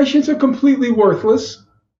citations are completely worthless,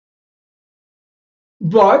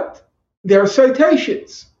 but they're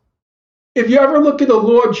citations. If you ever look at a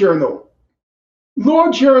law journal,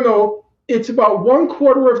 it's about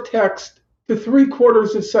 1/4 of text to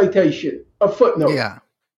 3/4 of citation, a footnote. Yeah.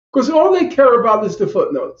 Because all they care about is the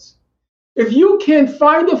footnotes. If you can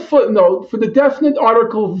find a footnote for the definite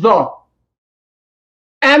article the,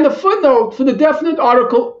 and the footnote for the definite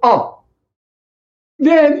article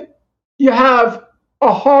then you have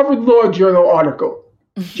a Harvard Law Journal article.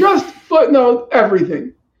 Just footnote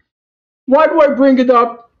everything. Why do I bring it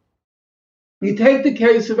up? You take the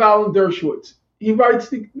case of Alan Dershowitz. He writes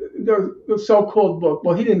the so-called book.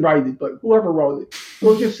 Well, he didn't write it, but whoever wrote it.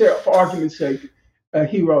 We'll just say, for argument's sake,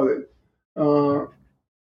 he wrote it.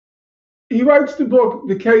 He writes the book,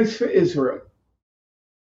 The Case for Israel.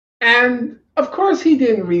 And, of course, he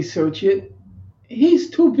didn't research it.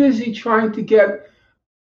 He's too busy trying to get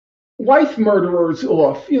wife murderers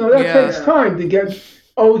off. That takes time to get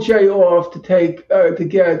OJ off, to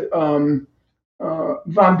get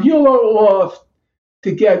Von Bulow off,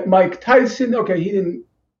 to get Mike Tyson. Okay, he didn't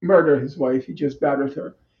murder his wife. He just battered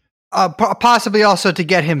her. Possibly also to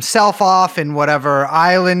get himself off in whatever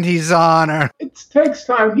island he's on. It takes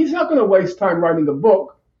time. He's not going to waste time writing a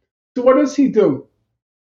book. So what does he do?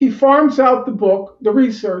 He farms out the book, the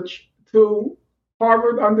research, to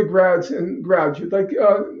Harvard undergrads and graduates. Like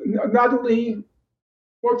Natalie,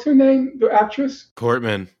 what's her name? The actress?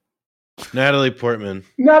 Natalie Portman.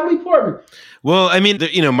 Well, I mean,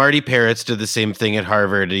 Marty Peretz did the same thing at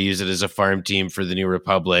Harvard to use it as a farm team for the New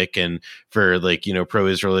Republic and for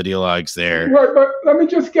pro-Israel ideologues there. Right, but let me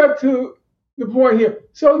just get to the point here.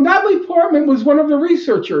 So Natalie Portman was one of the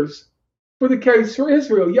researchers for the Case for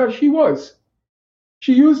Israel. Yes, she was.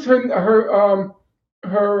 She used her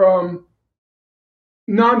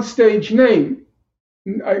non-stage name.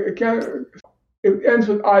 I can't. It ends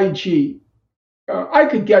with IG. I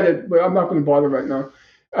could get it, but I'm not going to bother right now.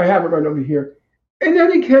 I have it right over here. In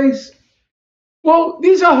any case, well,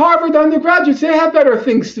 these are Harvard undergraduates. They have better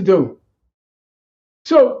things to do.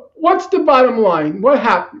 So what's the bottom line? What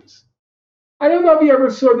happens? I don't know if you ever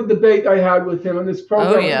saw the debate I had with him on this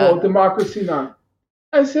program called Democracy Now!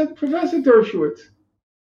 I said, Professor Dershowitz,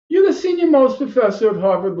 you're the senior-most professor at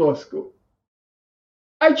Harvard Law School.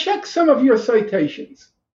 I checked some of your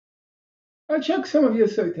citations.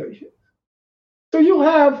 So you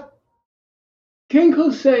have King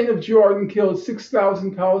Hussein of Jordan killed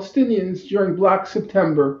 6,000 Palestinians during Black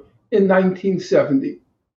September in 1970.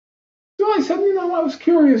 So I said, I was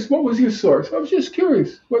curious. What was your source? I was just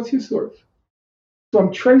curious. What's your source? So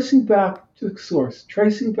I'm tracing back to the source,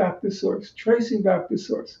 tracing back the source, tracing back the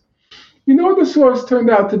source. You know what the source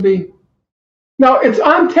turned out to be? Now, it's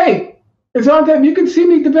on tape. It's on tape. You can see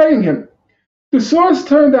me debating him. The source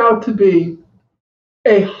turned out to be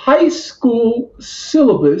a high school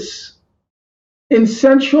syllabus in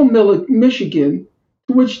central Michigan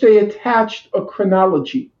to which they attached a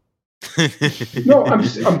chronology. No,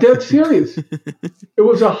 I'm dead serious. It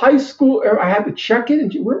was a high school. I had to check it.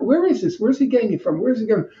 And where is this? Where's he getting it from? Where's he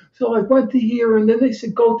getting it? So I went to here, and then they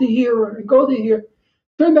said, go to here and go to here.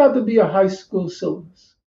 Turned out to be a high school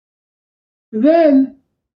syllabus. Then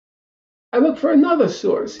I look for another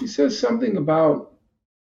source. He says something about,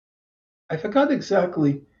 I forgot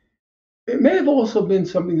exactly. It may have also been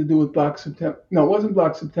something to do with Black September. No, it wasn't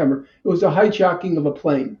Black September. It was the hijacking of a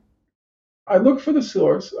plane. I looked for the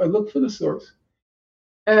source.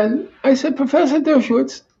 And I said, Professor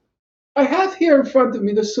Dershowitz, I have here in front of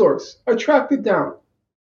me the source. I tracked it down.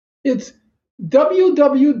 It's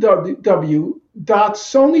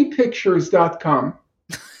www.sonypictures.com.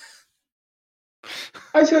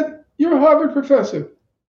 I said, you're a Harvard professor.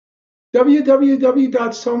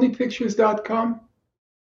 www.sonypictures.com.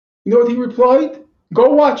 You know what he replied? Go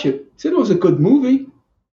watch it. He said it was a good movie.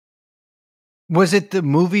 Was it the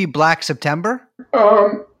movie Black September?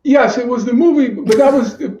 Yes, it was the movie, but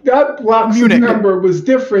that Black September was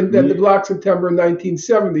different than the Black September in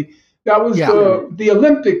 1970. That was the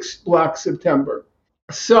Olympics Black September.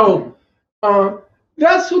 So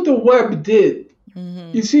that's what the web did.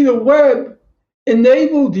 Mm-hmm. You see, the web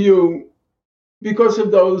enabled you, because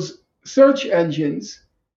of those search engines,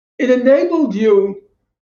 it enabled you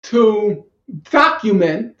to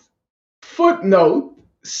document, footnote,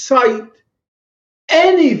 cite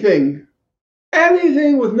anything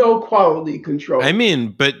with no quality control. I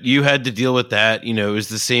mean, but you had to deal with that. It was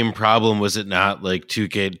the same problem, was it not, like 2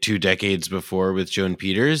 decades before with Joan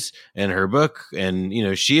Peters and her book? And,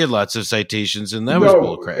 she had lots of citations, and that was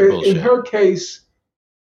bullshit. In her case,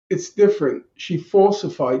 it's different. She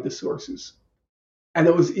falsified the sources, and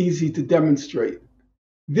it was easy to demonstrate.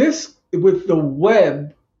 This, with the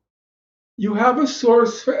web, you have a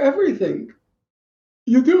source for everything.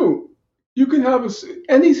 You do. You can have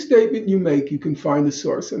any statement you make, you can find a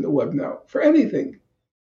source on the web now for anything.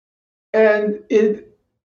 And it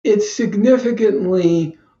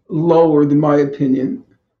significantly lowered, in my opinion,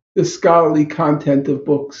 the scholarly content of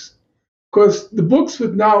books. Because the books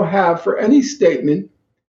would now have, for any statement,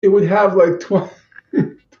 it would have like 20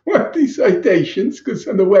 citations, because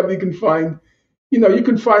on the web you can find, you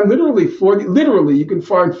can find literally you can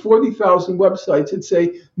find 40,000 websites that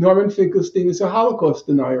say Norman Finkelstein is a Holocaust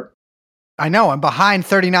denier. I know, I'm behind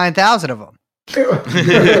 39,000 of them.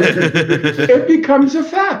 It becomes a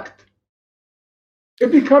fact.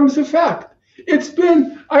 It's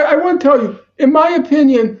been, I want to tell you, in my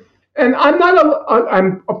opinion, and I'm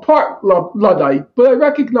a part Luddite, but I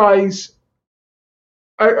recognize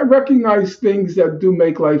things that do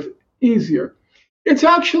make life easier. It's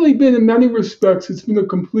actually been, in many respects, it's been a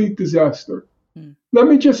complete disaster. Let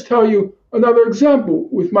me just tell you another example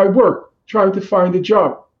with my work, trying to find a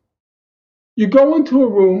job. You go into a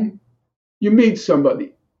room, you meet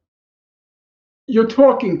somebody. You're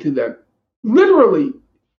talking to them. Literally,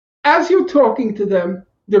 as you're talking to them,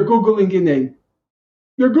 they're Googling your name.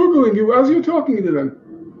 They're Googling you as you're talking to them.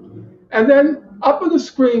 And then up on the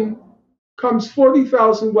screen comes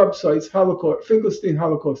 40,000 websites, Finkelstein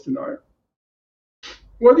Holocaust denier.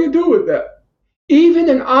 What do you do with that? Even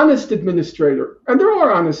an honest administrator, and there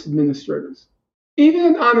are honest administrators, even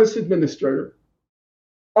an honest administrator,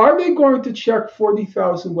 are they going to check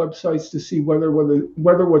 40,000 websites to see whether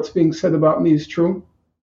what's being said about me is true?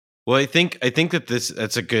 Well, I think that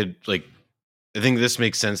that's a good, I think this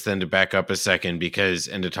makes sense then to back up a second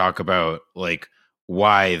and to talk about why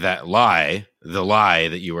the lie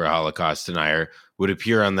that you were a Holocaust denier would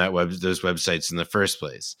appear on those websites in the first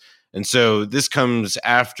place. And so this comes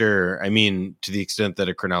after, to the extent that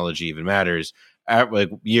a chronology even matters,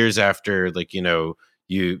 years after,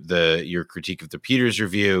 your critique of the Peters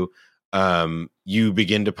Review, you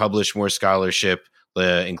begin to publish more scholarship,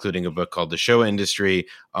 including a book called The Show Industry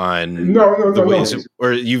on ways,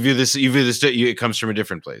 or you view this, it comes from a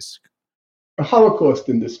different place. The Holocaust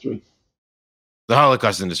industry. The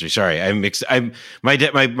Holocaust industry. Sorry, my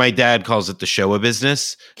dad calls it the show of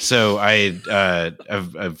business, so I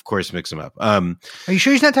of course mix them up. Are you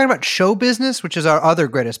sure he's not talking about show business, which is our other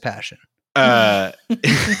greatest passion? Well,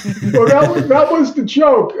 that was the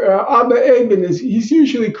joke. Abba Eban he's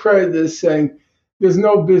usually credited as saying, "There's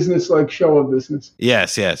no business like show of business."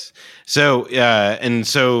 Yes. So and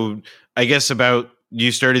so I guess about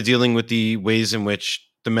you started dealing with the ways in which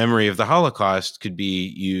the memory of the Holocaust could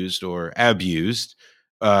be used or abused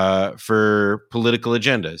for political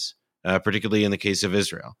agendas, particularly in the case of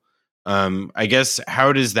Israel. I guess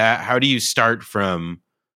how do you start from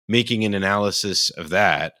making an analysis of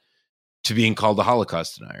that to being called a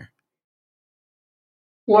Holocaust denier?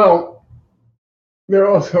 Well, there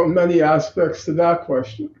are also many aspects to that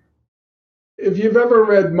question. If you've ever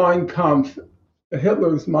read Mein Kampf,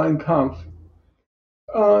 Hitler's Mein Kampf,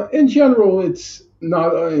 in general, it's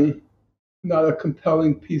not a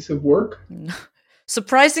compelling piece of work.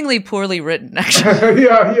 Surprisingly poorly written, actually.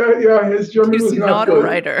 yeah. His German He's was not good. a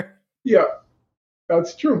writer. Yeah,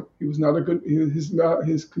 that's true. He was not a good.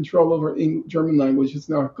 His control over German language is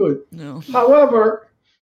not good. No. However,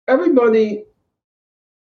 everybody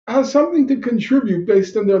has something to contribute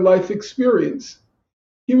based on their life experience.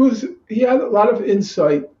 He had a lot of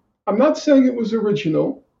insight. I'm not saying it was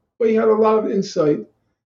original, but he had a lot of insight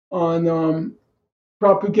on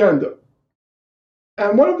propaganda.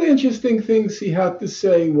 And one of the interesting things he had to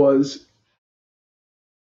say was,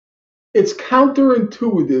 it's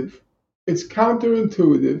counterintuitive. It's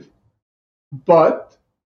counterintuitive, but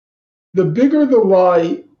the bigger the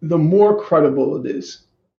lie, the more credible it is.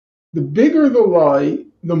 The bigger the lie,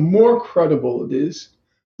 the more credible it is.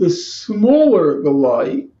 The smaller the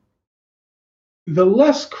lie, the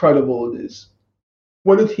less credible it is.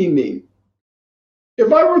 What did he mean?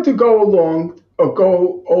 If I were to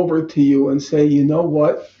go over to you and say, you know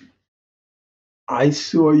what? I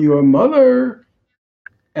saw your mother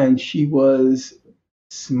and she was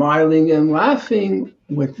smiling and laughing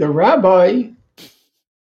with the rabbi,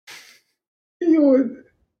 you would,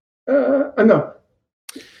 no.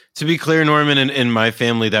 To be clear, Norman, in my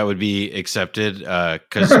family, that would be accepted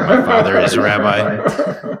because my father is a rabbi.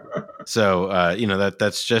 So,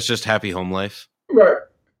 that's just happy home life. Right.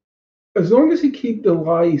 As long as you keep the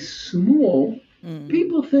lie small,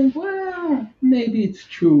 people think, well, maybe it's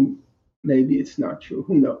true, maybe it's not true,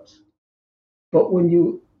 who knows? But when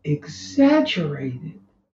you exaggerate it,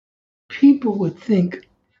 people would think,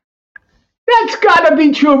 that's got to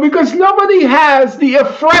be true because nobody has the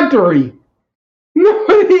effrontery.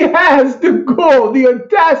 Nobody has the gall, the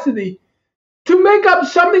audacity to make up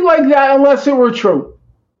something like that unless it were true.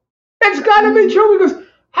 It's got to be true because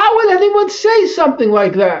how would anyone say something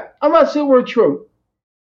like that unless it were true?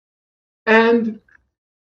 And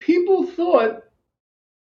people thought,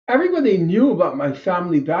 everybody knew about my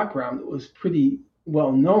family background. It was pretty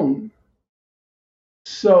well known.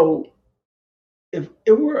 So if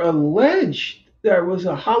it were alleged there was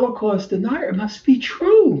a Holocaust denier, it must be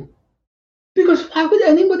true. Because why would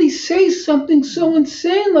anybody say something so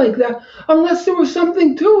insane like that unless there was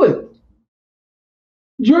something to it?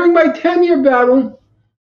 During my 10-year battle,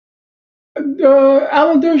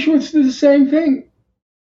 Alan Dershowitz did the same thing.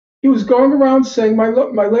 He was going around saying my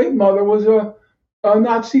late mother was a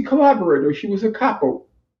Nazi collaborator. She was a capo.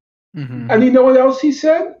 Mm-hmm. And you know what else he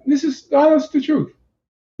said? This is honest the truth.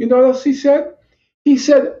 You know what else he said? He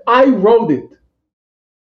said, I wrote it.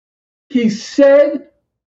 He said,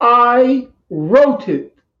 I wrote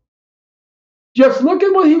it. Just look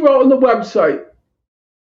at what he wrote on the website.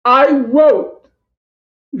 I wrote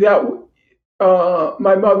that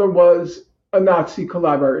my mother was a Nazi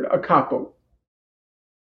collaborator, a capo.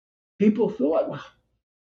 People thought, well,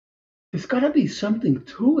 there's got to be something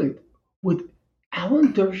to it. Would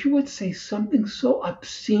Alan Dershowitz say something so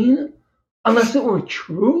obscene unless it were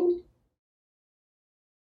true?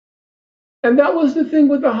 And that was the thing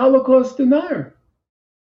with the Holocaust denier.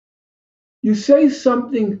 You say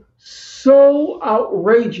something so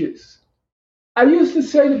outrageous. I used to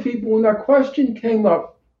say to people when that question came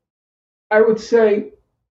up, I would say,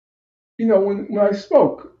 when I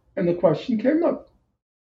spoke and the question came up,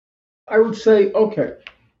 I would say, okay,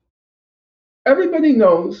 everybody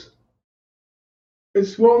knows,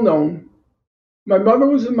 it's well known, my mother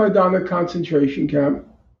was in Majdanek concentration camp,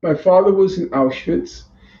 my father was in Auschwitz.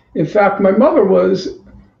 In fact, my mother was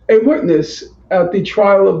a witness at the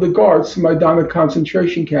trial of the guards to Majdanek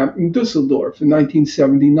concentration camp in Dusseldorf in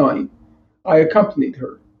 1979. I accompanied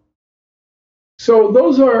her. So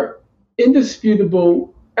those are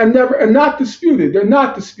indisputable and not disputed. They're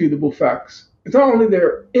not disputable facts. It's not only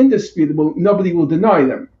they're indisputable, nobody will deny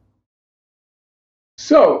them.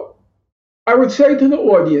 So I would say to the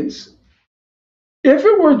audience, if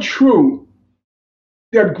it were true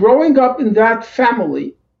that growing up in that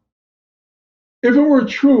family, if it were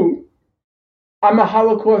true I'm a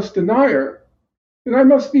Holocaust denier, then I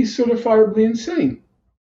must be certifiably insane.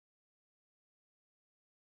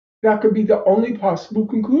 That could be the only possible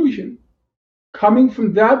conclusion. Coming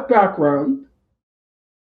from that background,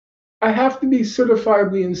 I have to be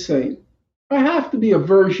certifiably insane. I have to be a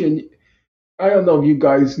version. I don't know if you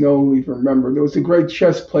guys know, even remember, there was a great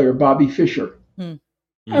chess player, Bobby Fischer. Hmm.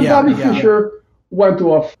 And Yeah, Bobby yeah. Fischer went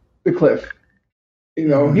off the cliff. He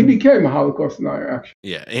Mhm. became a Holocaust denier, actually.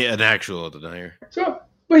 Yeah, an actual denier. So,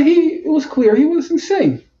 but it was clear he was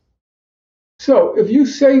insane. So if you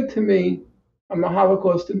say to me, I'm a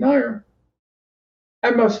Holocaust denier,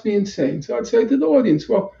 I must be insane. So I'd say to the audience,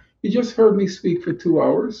 well, you just heard me speak for 2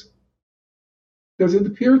 hours. Does it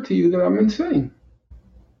appear to you that I'm insane?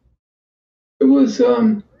 It was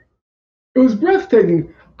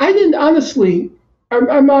breathtaking. I didn't honestly.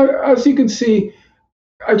 I'm not, as you can see,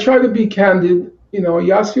 I try to be candid.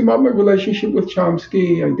 You asked me about my relationship with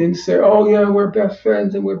Chomsky. I didn't say, oh yeah, we're best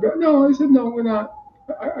friends and we're best. No, I said no, we're not.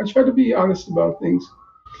 I try to be honest about things.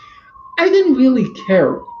 I didn't really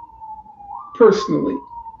care personally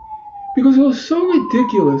because it was so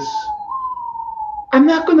ridiculous. I'm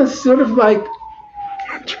not going to sort of like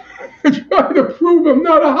try to prove I'm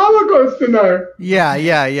not a Holocaust denier. Yeah,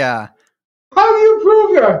 yeah, yeah. How do you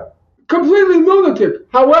prove that? Completely lunatic.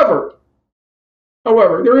 However,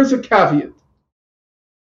 there is a caveat.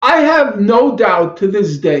 I have no doubt to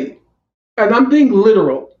this day, and I'm being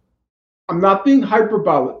literal. I'm not being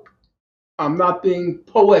hyperbolic. I'm not being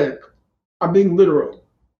poetic. I'm being literal.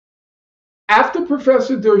 After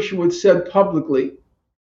Professor Dershowitz said publicly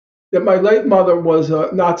that my late mother was a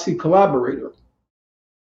Nazi collaborator,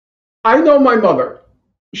 I know my mother.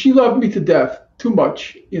 She loved me to death, too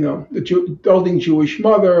much. The doting Jewish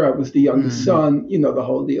mother. I was the youngest son. The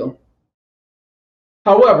whole deal.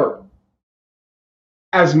 However,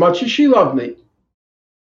 as much as she loved me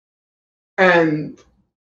and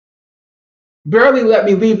barely let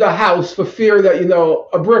me leave the house for fear that,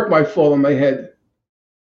 a brick might fall on my head,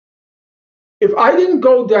 if I didn't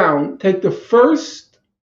go down, take the first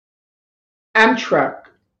Amtrak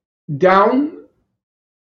down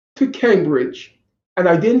to Cambridge, and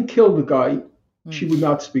I didn't kill the guy, she would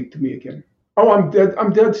not speak to me again. Oh, I'm dead.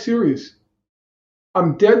 I'm dead serious.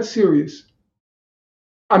 I'm dead serious.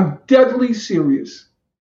 I'm deadly serious.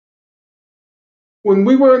 When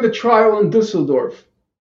we were in the trial in Dusseldorf,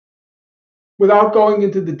 without going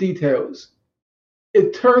into the details,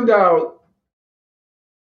 it turned out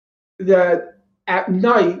that at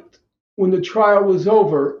night, when the trial was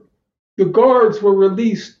over, the guards were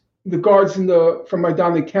released, the guards from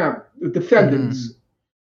Majdanek camp, the defendants,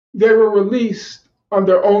 they were released on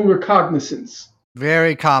their own recognizance.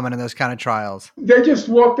 Very common in those kind of trials. They just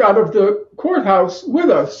walked out of the courthouse with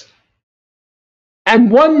us.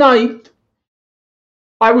 And one night,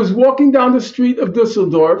 I was walking down the street of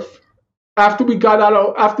Dusseldorf after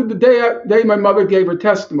the day my mother gave her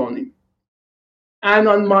testimony. And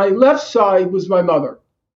on my left side was my mother.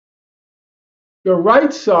 The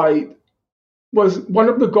right side was one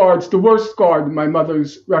of the guards, the worst guard in my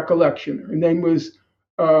mother's recollection. Her name was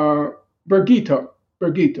Birgitta.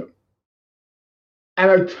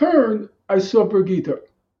 And I turned, I saw Birgitta.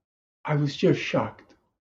 I was just shocked.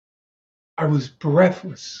 I was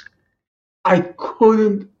breathless. I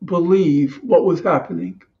couldn't believe what was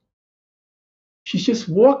happening. She's just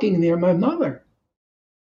walking near my mother.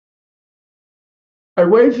 I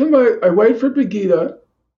wait for Birgitta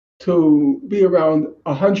to be around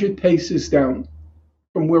 100 paces down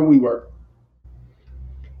from where we were.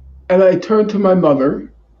 And I turned to my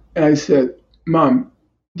mother and I said, Mom,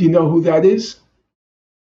 do you know who that is?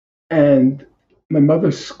 And my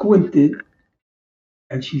mother squinted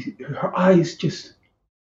and her eyes just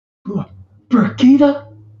blew up.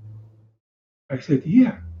 Birgitta? I said,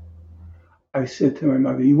 yeah. I said to my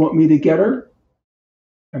mother, you want me to get her?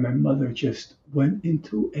 And my mother just went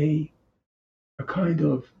into a kind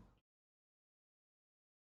of,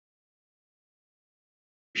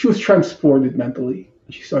 she was transported mentally.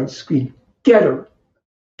 She started screaming, get her,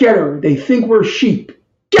 they think we're sheep,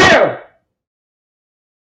 get her!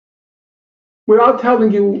 Without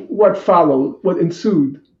telling you what followed, what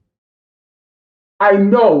ensued, I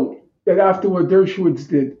know that after what Dershowitz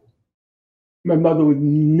did, my mother would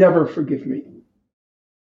never forgive me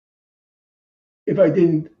if I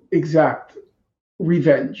didn't exact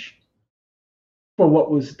revenge for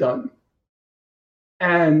what was done.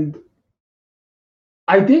 And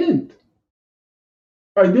I didn't.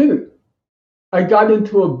 I got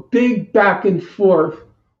into a big back and forth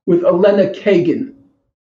with Elena Kagan,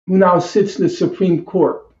 who now sits in the Supreme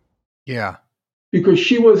Court. Yeah. Because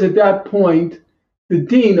she was at that point the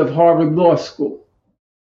dean of Harvard Law School.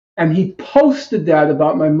 And he posted that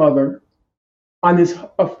about my mother on his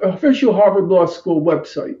official Harvard Law School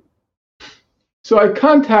website. So I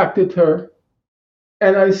contacted her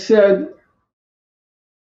and I said,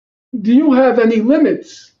 do you have any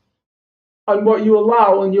limits on what you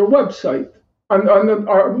allow on your website, on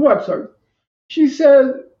our website. She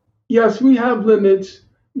said, yes, we have limits.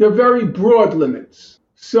 They're very broad limits.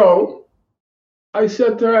 So I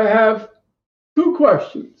said to her, I have two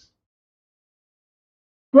questions.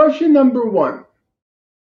 Question number one,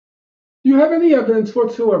 do you have any evidence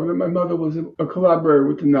whatsoever that my mother was a collaborator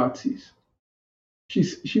with the Nazis?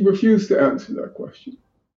 She refused to answer that question.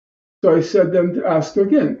 So I said then to ask her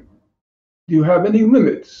again, do you have any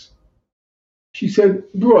limits? She said,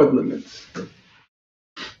 broad limits.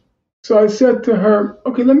 So I said to her,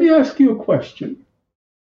 okay, let me ask you a question.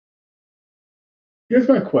 Here's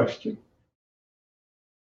my question.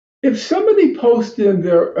 If somebody posted on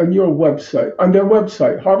their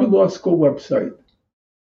website, Harvard Law School website,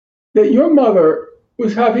 that your mother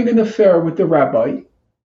was having an affair with the rabbi,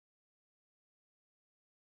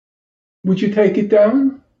 would you take it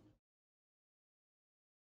down?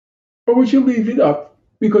 Or would you leave it up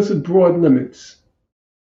because of broad limits?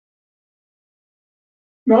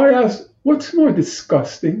 Now I ask, what's more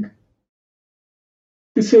disgusting?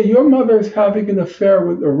 To say your mother is having an affair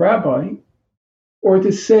with a rabbi, or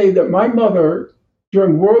to say that my mother,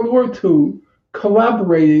 during World War II,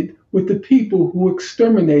 collaborated with the people who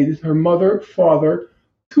exterminated her mother, father,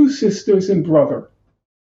 two sisters, and brother.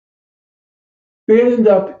 They ended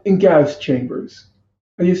up in gas chambers.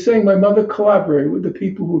 Are you saying my mother collaborated with the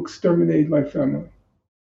people who exterminated my family?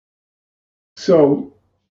 So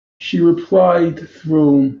she replied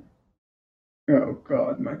through, oh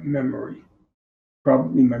God, my memory.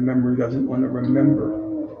 Probably my memory doesn't want to remember.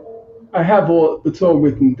 It's all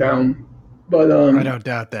written down. But I don't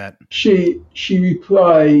doubt that. She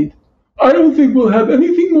replied, I don't think we'll have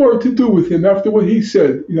anything more to do with him after what he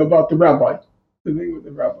said, about the rabbi. The thing with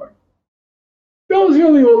the rabbi. That was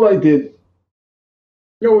really all I did.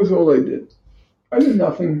 That was all I did. I did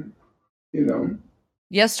nothing,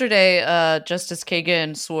 Yesterday, Justice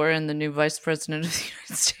Kagan swore in the new Vice President of the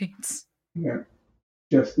United States. Yeah,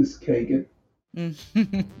 Justice Kagan.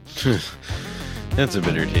 That's a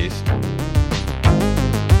bitter taste.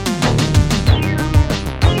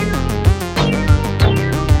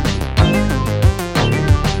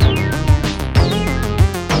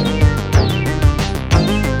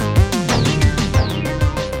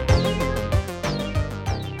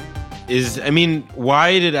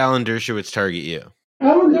 Why did Alan Dershowitz target you?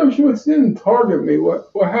 Alan Dershowitz didn't target me.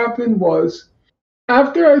 What happened was,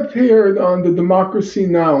 after I appeared on the Democracy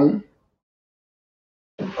Now!,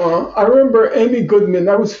 I remember Amy Goodman.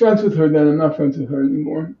 I was friends with her then. I'm not friends with her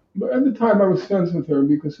anymore. But at the time, I was friends with her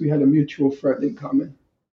because we had a mutual friend in common.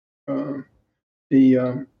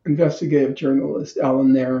 The investigative journalist,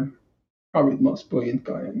 Alan Nairn, probably the most brilliant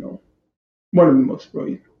guy I know. One of the most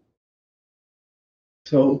brilliant.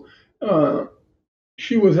 So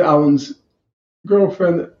she was Alan's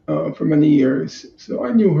girlfriend for many years. So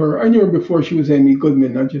I knew her. I knew her before she was Amy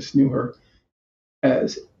Goodman. I just knew her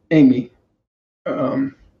as Amy.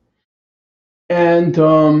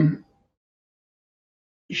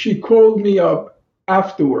 She called me up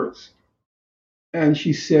afterwards, and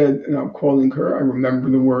she said, and I'm calling her, I remember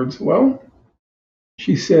the words well.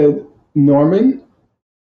 She said, Norman,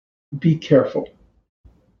 be careful.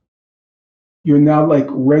 You're now like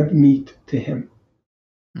red meat to him.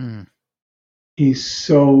 He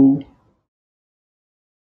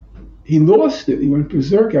lost it. He went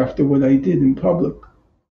berserk after what I did in public.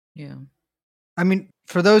 Yeah.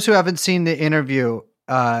 For those who haven't seen the interview,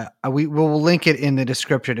 we'll link it in the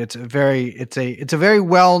description. It's a very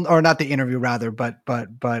well, or not the interview rather, but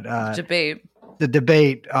debate. The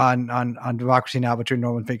debate on Democracy Now! Between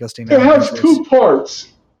Norman Finkelstein. It has two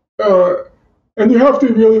parts, and you have to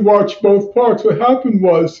really watch both parts. What happened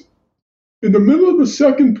was, in the middle of the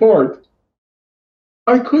second part,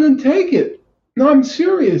 I couldn't take it. No, I'm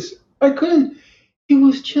serious. I couldn't. He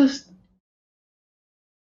was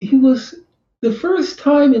the first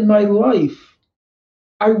time in my life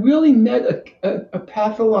I really met a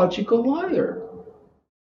pathological liar.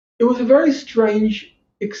 It was a very strange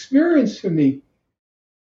experience for me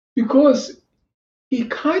because he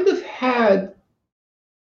kind of had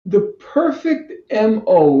the perfect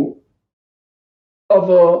MO of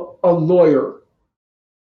a lawyer.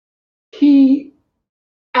 He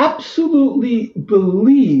absolutely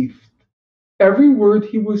believed every word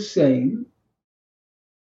he was saying,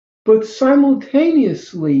 but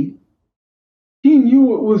simultaneously, he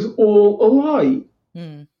knew it was all a lie.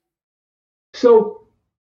 So,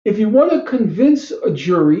 if you want to convince a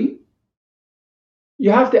jury, you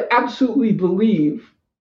have to absolutely believe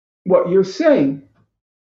what you're saying.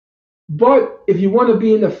 But if you want to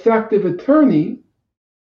be an effective attorney,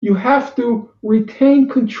 you have to retain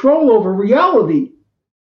control over reality.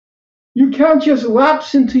 You can't just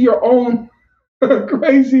lapse into your own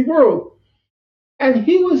crazy world. And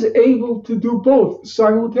he was able to do both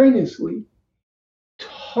simultaneously.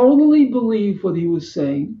 Totally believe what he was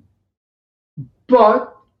saying,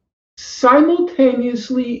 but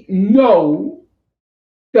simultaneously know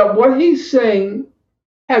that what he's saying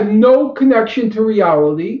had no connection to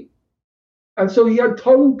reality. And so he had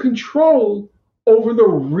total control over the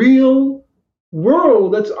real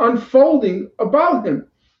world that's unfolding about him.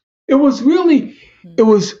 It was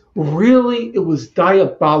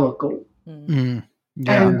diabolical. Yeah.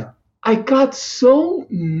 And I got so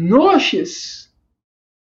nauseous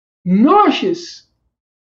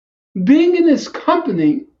being in his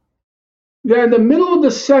company that in the middle of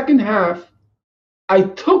the second half, I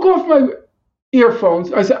took off my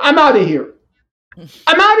earphones. I said, I'm out of here.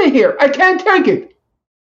 I can't take it.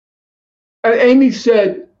 And Amy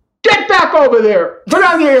said, get back over there. Put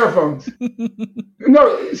on your earphones.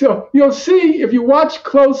 No, so you'll see, if you watch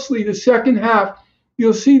closely the second half,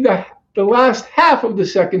 you'll see the last half of the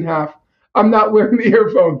second half, I'm not wearing the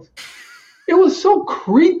earphones. It was so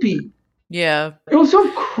creepy. Yeah. It was so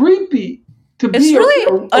creepy to It's be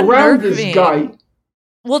really around this unnerving. guy.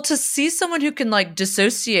 Well, to see someone who can like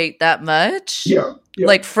dissociate that much, Yeah.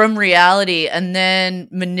 like from reality, and then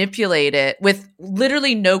manipulate it with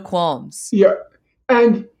literally no qualms. Yeah.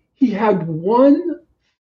 And he had one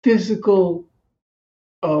physical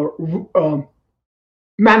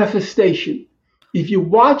manifestation. If you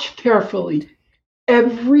watch carefully,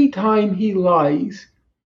 every time he lies,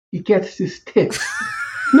 he gets this tick.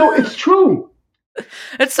 No, it's true.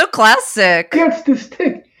 It's so classic. He gets this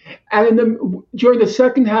tick. And during the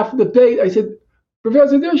second half of the debate, I said,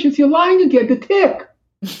 Professor Dershowitz, you're lying again. The tick.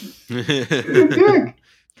 The tick.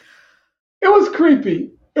 It was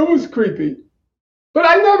creepy. But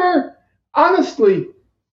I never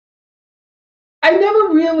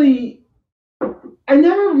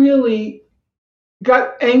really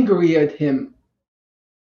got angry at him.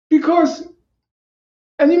 Because,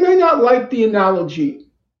 and you may not like the analogy,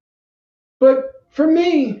 but for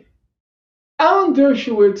me, Alan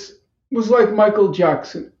Dershowitz was like Michael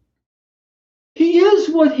Jackson. He is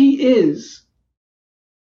what he is.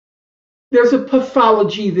 There's a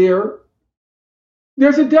pathology there.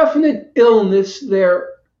 There's a definite illness there.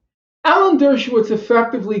 Alan Dershowitz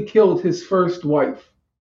effectively killed his first wife.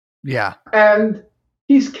 Yeah. And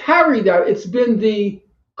he's carried that. It's been the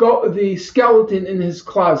skeleton in his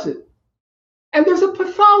closet. And there's a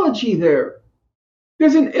pathology there.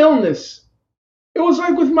 There's an illness. It was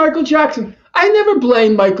like with Michael Jackson. I never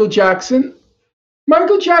blame Michael Jackson.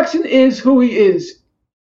 Michael Jackson is who he is.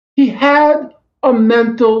 He had a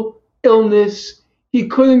mental illness. He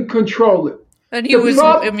couldn't control it. And he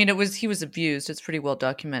was abused. It's pretty well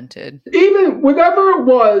documented. Even whatever it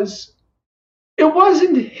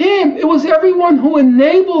wasn't him. It was everyone who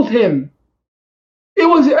enabled him. It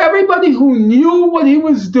was everybody who knew what he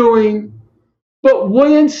was doing, but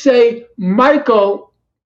wouldn't say, Michael,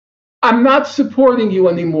 I'm not supporting you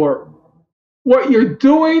anymore. What you're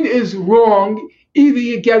doing is wrong. Either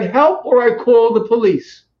you get help or I call the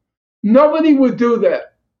police. Nobody would do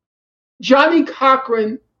that. Johnny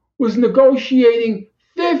Cochran was negotiating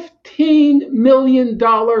 $15 million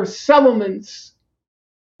settlements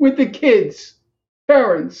with the kids'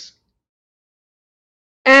 parents.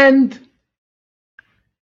 And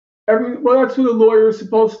that's what a lawyer is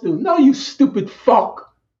supposed to do. No, you stupid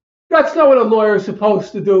fuck. That's not what a lawyer is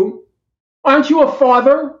supposed to do. Aren't you a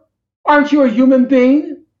father? Aren't you a human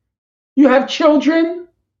being? You have children?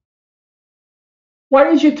 Why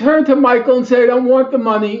didn't you turn to Michael and say, I don't want the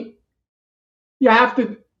money? You have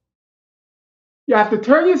to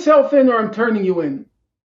turn yourself in or I'm turning you in.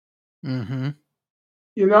 Mm-hmm.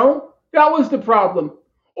 You know? That was the problem.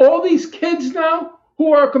 All these kids now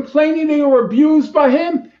who are complaining they were abused by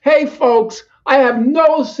him, hey folks, I have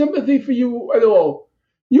no sympathy for you at all.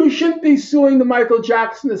 You shouldn't be suing the Michael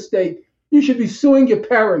Jackson estate. You should be suing your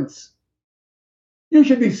parents. You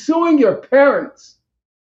should be suing your parents.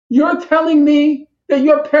 You're telling me that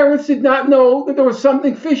your parents did not know that there was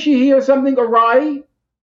something fishy here, something awry?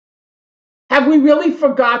 Have we really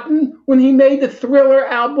forgotten when he made the Thriller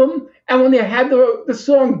album and when they had the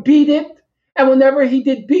song Beat It? And whenever he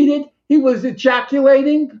did Beat It, he was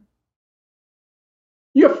ejaculating?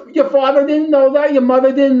 Your father didn't know that? Your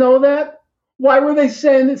mother didn't know that? Why were they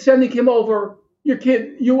sending him over,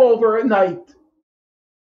 you over at night?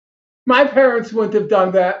 My parents wouldn't have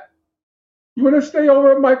done that. You want to stay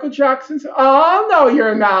over at Michael Jackson's? Oh, no,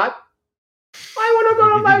 you're not. I want to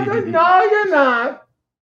go to Michael. No, you're not.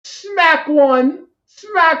 Smack one,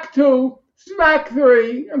 smack two, Smack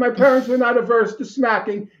 3, and my parents were not averse to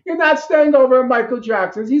smacking. You're not staying over at Michael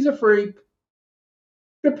Jackson's. He's a freak.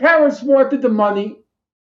 The parents wanted the money.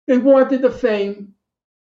 They wanted the fame.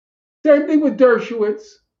 Same thing with Dershowitz.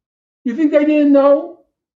 You think they didn't know?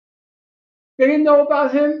 They didn't know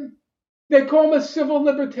about him? They call him a civil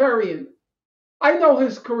libertarian. I know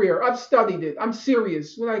his career. I've studied it. I'm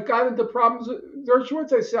serious. When I got into problems with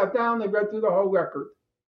Dershowitz, I sat down and read through the whole record.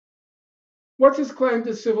 What's his claim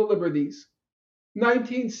to civil liberties?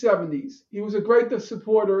 1970s. He was a great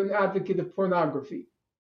supporter and advocate of pornography.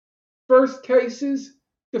 First cases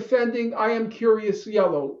defending I Am Curious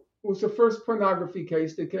Yellow. It was the first pornography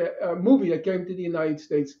case, movie that came to the United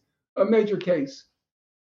States, a major case.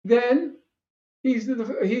 Then he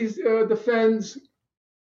defends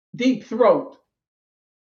Deep Throat.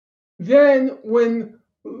 Then when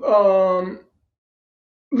Linda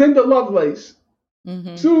Lovelace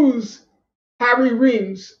sues Harry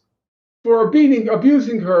Reams for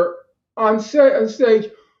abusing her on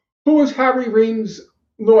stage, who was Harry Reams'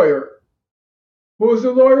 lawyer? Who was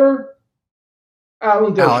the lawyer?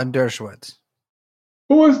 Alan Dershowitz.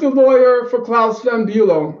 Who was the lawyer for Klaus Van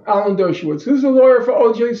Bülow? Alan Dershowitz. Who's the lawyer for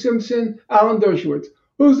O.J. Simpson? Alan Dershowitz.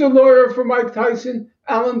 Who's the lawyer for Mike Tyson?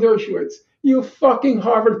 Alan Dershowitz. You fucking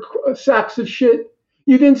Harvard sacks of shit.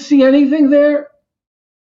 You didn't see anything there?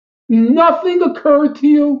 Nothing occurred to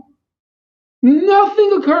you?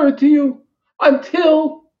 Nothing occurred to you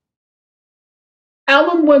until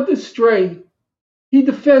Alan went astray. He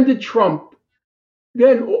defended Trump.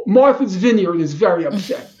 Then Martha's Vineyard is very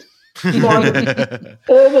upset.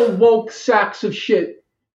 All the woke sacks of shit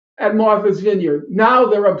at Martha's Vineyard. Now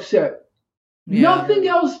they're upset. Yeah. Nothing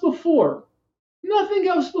else before.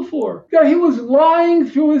 That he was lying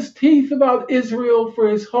through his teeth about Israel for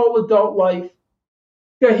his whole adult life.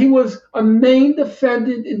 That he was a main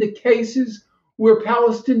defendant in the cases where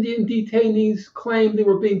Palestinian detainees claimed they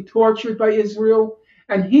were being tortured by Israel.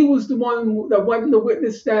 And he was the one that went in the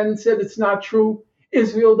witness stand and said it's not true.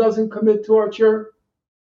 Israel doesn't commit torture.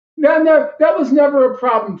 That was never a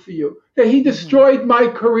problem for you. That he destroyed my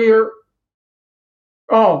career.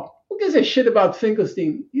 Oh, who gives a shit about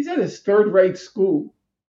Finkelstein? He's at his third-rate school.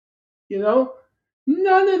 You know?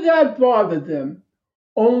 None of that bothered them.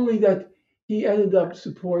 Only that he ended up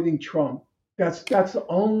supporting Trump. That's the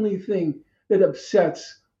only thing that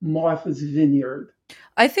upsets Martha's Vineyard.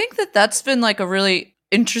 I think that's been like a really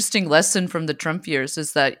interesting lesson from the Trump years,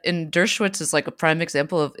 is that in Dershowitz is like a prime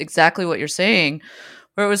example of exactly what you're saying,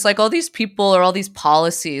 where it was like all these people or all these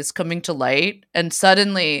policies coming to light, and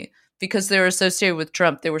suddenly, because they were associated with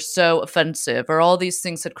Trump, they were so offensive, or all these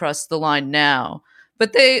things had crossed the line now.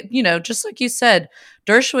 But they, just like you said,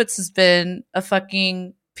 Dershowitz has been a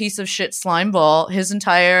fucking piece of shit slimeball his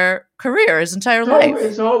entire career, his entire life.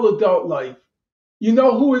 His whole adult life. You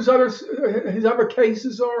know who his other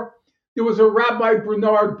cases are? There was a Rabbi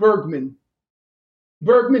Bernard Bergman.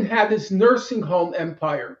 Bergman had this nursing home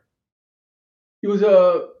empire. He was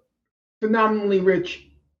a phenomenally rich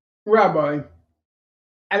rabbi.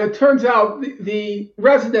 And it turns out the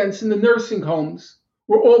residents in the nursing homes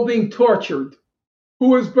were all being tortured. Who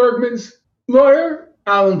was Bergman's lawyer?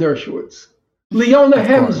 Alan Dershowitz. Leona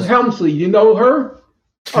Helmsley, you know her?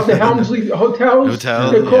 Of the Helmsley hotels?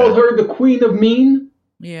 They called her the Queen of Mean.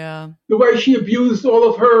 Yeah. The way she abused all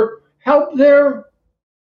of her help there.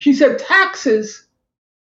 She said taxes.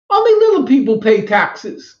 Only little people pay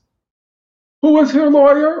taxes. Who was her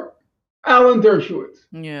lawyer? Alan Dershowitz.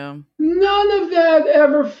 Yeah. None of that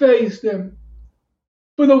ever fazed him.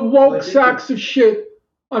 For the woke sacks of shit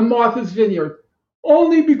on Martha's Vineyard.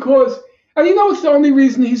 Only because, and it's the only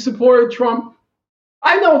reason he supported Trump.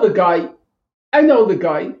 I know the guy.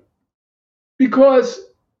 Because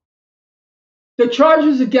the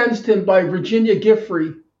charges against him by Virginia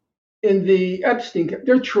Giffrey in the Epstein,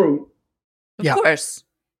 they're true. Of course.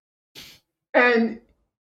 And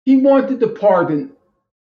he wanted to pardon.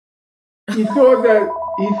 He thought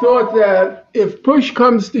that if push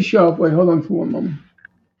comes to shove, wait, hold on for one moment.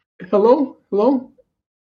 Hello?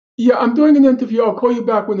 Yeah, I'm doing an interview. I'll call you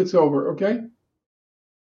back when it's over, okay?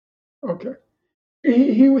 Okay.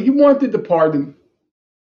 He wanted the pardon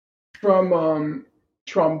from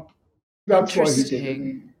Trump. That's why he did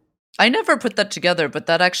it. I never put that together, but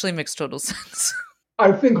that actually makes total sense.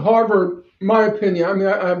 I think Harvard, my opinion, I mean,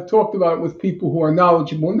 I've talked about it with people who are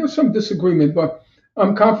knowledgeable, and there's some disagreement, but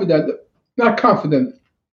I'm not confident.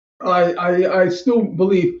 I still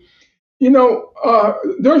believe,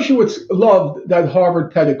 Dershowitz loved that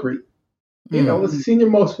Harvard pedigree. The senior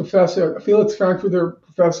most professor, Felix Frankfurter,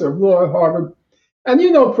 professor of law at Harvard. And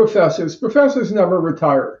professors never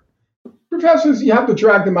retire. professors, you have to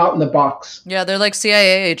drag them out in the box. Yeah, they're like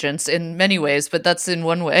CIA agents in many ways, but that's in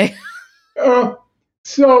one way.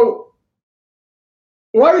 So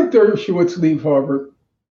why did Dershowitz leave Harvard?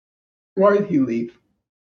 Why did he leave?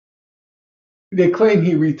 They claim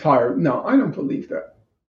he retired. No, I don't believe that.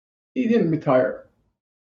 He didn't retire.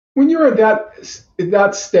 When you're at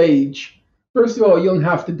that stage, first of all, you don't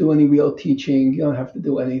have to do any real teaching. You don't have to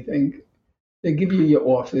do anything. They give you your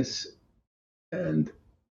office. And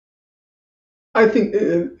I think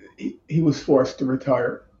he was forced to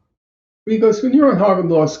retire. Because when you're in Harvard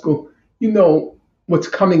Law School, you know what's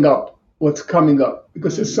coming up,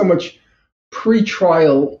 because there's so much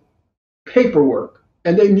pre-trial paperwork.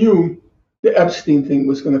 And they knew the Epstein thing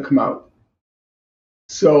was going to come out.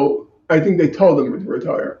 So I think they told him to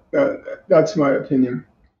retire. That's my opinion.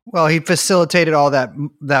 Well, he facilitated all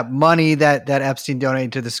that money that Epstein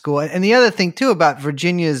donated to the school. And the other thing, too, about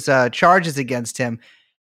Virginia's charges against him,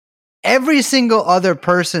 every single other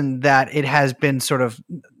person that it has been sort of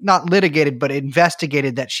not litigated, but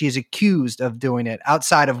investigated that she's accused of doing it,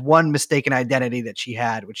 outside of one mistaken identity that she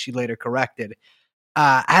had, which she later corrected,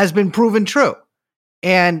 has been proven true.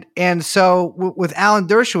 And so with Alan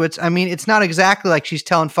Dershowitz, I mean, it's not exactly like she's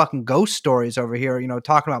telling fucking ghost stories over here,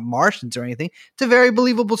 talking about Martians or anything. It's a very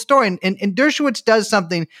believable story. And Dershowitz does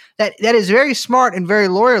something that is very smart and very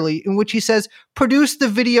lawyerly, in which he says, produce the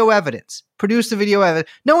video evidence,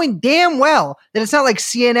 knowing damn well that it's not like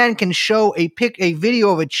CNN can show a video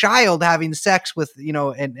of a child having sex with,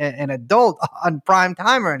 an adult on prime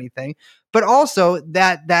time or anything, but also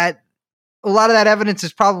that a lot of that evidence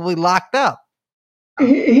is probably locked up.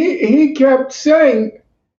 He kept saying,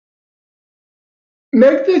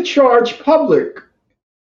 make the charge public,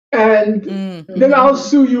 and then I'll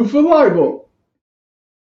sue you for libel.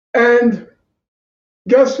 And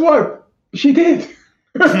guess what? She did.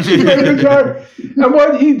 She made the charge. And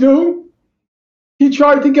what did he do? He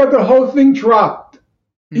tried to get the whole thing dropped.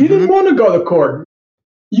 He didn't want to go to court.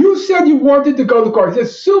 You said you wanted to go to court. He said,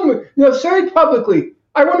 say it publicly.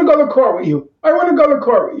 I want to go to court with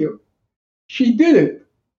you. She did it.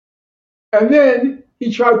 And then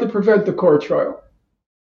he tried to prevent the court trial.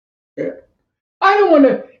 Yeah. I don't want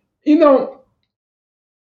to,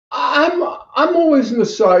 I'm always on the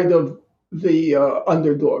side of the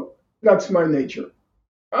underdog. That's my nature.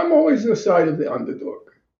 I'm always on the side of the underdog.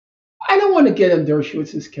 I don't want to get in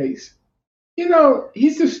Dershowitz's case.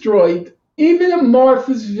 He's destroyed. Even at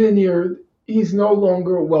Martha's Vineyard, he's no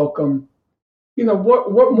longer welcome.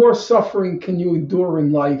 What more suffering can you endure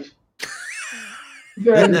in life?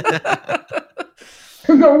 Then,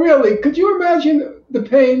 no, really, could you imagine the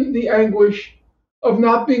pain, the anguish of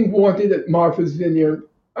not being wanted at Martha's Vineyard?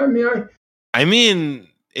 I mean,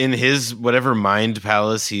 in his whatever mind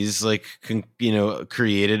palace he's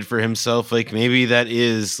created for himself, like maybe that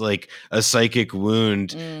is like a psychic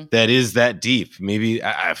wound that is that deep. Maybe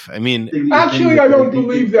actually, I don't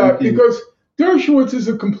believe that, because Dershowitz is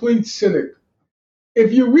a complete cynic.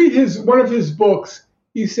 If you read one of his books,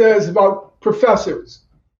 he says about professors.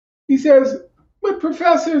 He says, with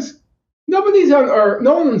professors, no one's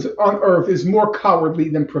on earth is more cowardly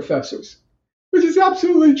than professors, which is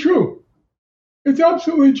absolutely true. It's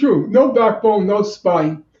absolutely true. No backbone, no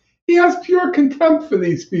spine. He has pure contempt for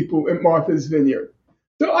these people at Martha's Vineyard.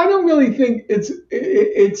 So I don't really think it's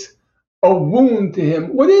a wound to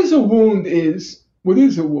him. What is a wound is,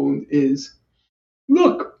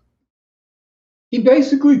 look, he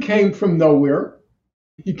basically came from nowhere.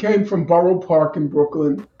 He came from Borough Park in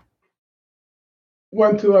Brooklyn,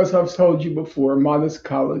 went to, as I've told you before, modest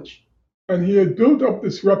college, and he had built up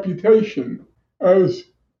this reputation as,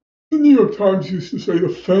 the New York Times used to say, the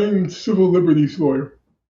famed civil liberties lawyer.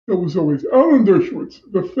 That was always Alan Dershowitz,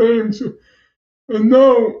 the famed, and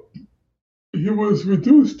now he was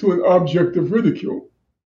reduced to an object of ridicule.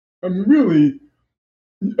 Really,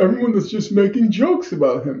 everyone is just making jokes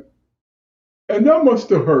about him. And that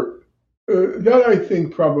must have hurt. That, I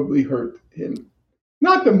think, probably hurt him.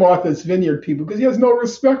 Not the Martha's Vineyard people, because he has no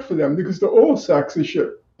respect for them, because they're all sacks of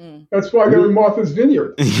shit. That's why they're in Martha's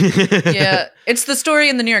Vineyard. Yeah, it's the story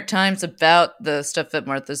in the New York Times about the stuff at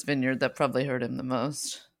Martha's Vineyard that probably hurt him the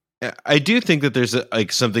most. I do think that there's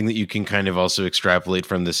something that you can kind of also extrapolate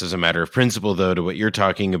from this as a matter of principle, though, to what you're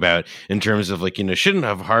talking about in terms of shouldn't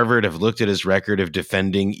have Harvard have looked at his record of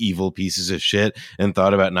defending evil pieces of shit and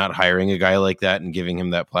thought about not hiring a guy like that and giving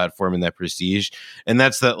him that platform and that prestige. And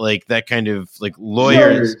that's that kind of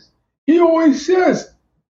lawyers. He always says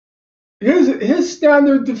his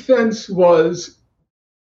standard defense was,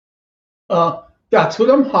 that's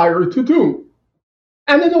what I'm hired to do.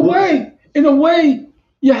 And in a way,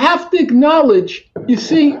 you have to acknowledge, you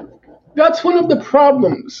see, that's one of the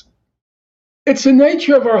problems It's the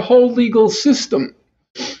nature of our whole legal system.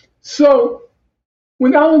 So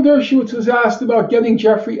when Alan Dershowitz was asked about getting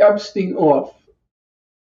Jeffrey Epstein off,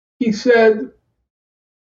 he said,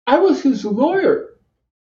 I was his lawyer.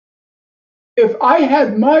 If I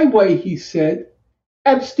had my way, he said,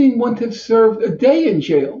 Epstein wouldn't have served a day in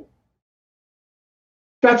jail.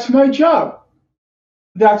 That's my job.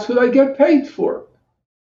 That's what I get paid for.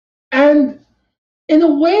 And in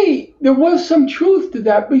a way, there was some truth to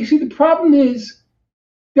that. But you see, the problem is,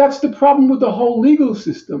 that's the problem with the whole legal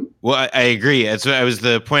system. Well, I agree. That's what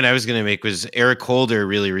the point I was going to make was Eric Holder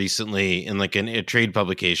really recently in like a trade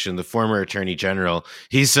publication, the former attorney general.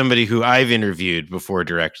 He's somebody who I've interviewed before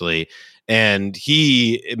directly. And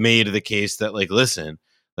he made the case that like, listen,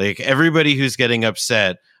 like everybody who's getting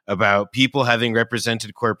upset about people having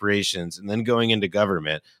represented corporations and then going into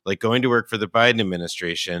government, like going to work for the Biden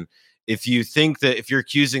administration, if you think that if you're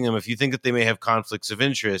accusing them, if you think that they may have conflicts of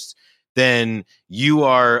interest, then you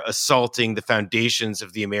are assaulting the foundations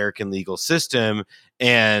of the American legal system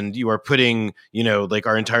and you are putting, like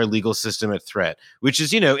our entire legal system at threat, which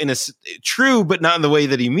is, true, but not in the way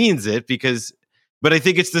that he means it, but I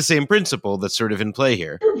think it's the same principle that's sort of in play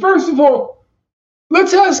here. First of all,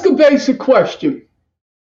 let's ask a basic question.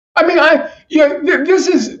 I mean,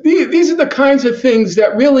 these are the kinds of things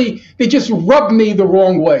that really, they just rub me the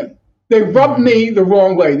wrong way. They rub me the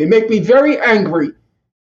wrong way. They make me very angry.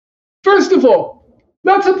 First of all,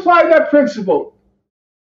 let's apply that principle.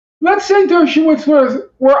 Let's say Dershowitz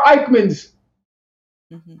were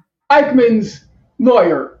Eichmann's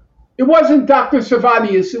lawyer. It wasn't Dr.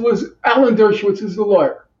 Servatius, it was Alan Dershowitz as the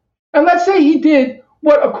lawyer. And let's say he did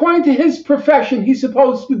what, according to his profession, he's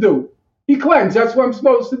supposed to do. He claims that's what I'm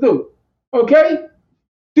supposed to do. Okay?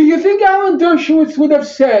 Do you think Alan Dershowitz would have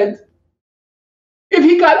said, if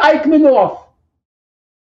he got Eichmann off,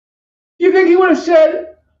 do you think he would have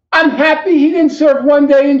said, I'm happy he didn't serve 1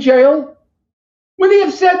 day in jail? Would he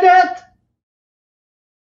have said that?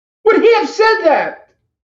 Would he have said that?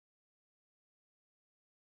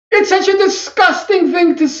 It's such a disgusting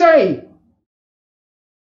thing to say.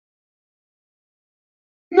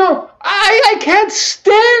 No, I can't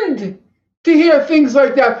stand to hear things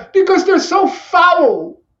like that because they're so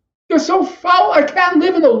foul. They're so foul. I can't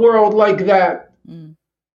live in a world like that.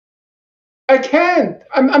 I can't.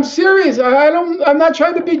 I'm serious. I'm not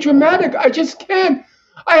trying to be dramatic. I just can't.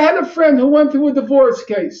 I had a friend who went through a divorce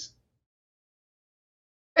case.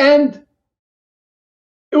 And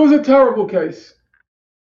it was a terrible case.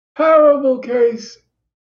 Terrible case.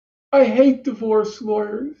 I hate divorce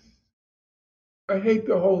lawyers. I hate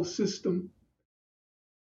the whole system.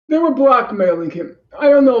 They were blackmailing him. I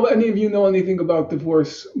don't know if any of you know anything about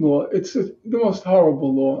divorce law. It's the most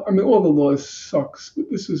horrible law. I mean, all the laws sucks, but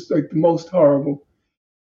this is like the most horrible.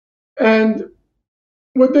 And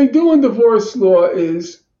what they do in divorce law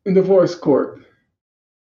is, in divorce court,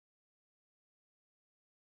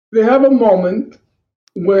 they have a moment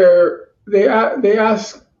where they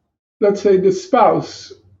ask, let's say, the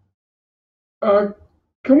spouse,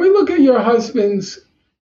 can we look at your husband's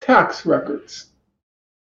tax records?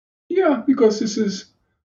 Yeah, because this is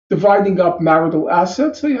dividing up marital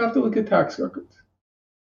assets, so you have to look at tax records.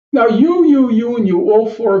 Now, you, all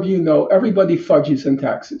four of you know everybody fudges in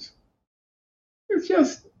taxes. It's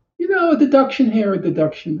just, a deduction here, a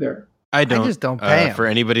deduction there. I just don't pay 'em. For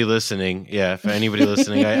anybody listening,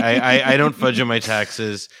 I don't fudge on my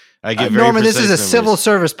taxes. I give very Norman, this is a precise civil numbers.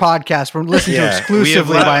 service podcast. We're listening to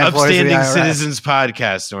exclusively we have by employees of the Upstanding IRS. Citizens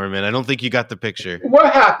podcast, Norman. I don't think you got the picture.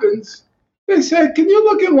 What happens? They said, can you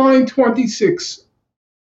look at line 26?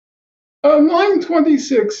 Line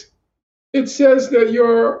 26, it says that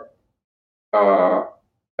your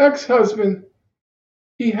ex-husband,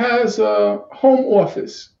 he has a home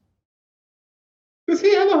office. Does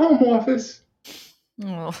he have a home office?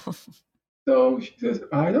 Oh. So she says,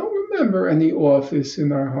 I don't remember any office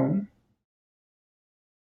in our home.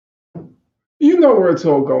 You know where it's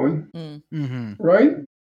all going, right?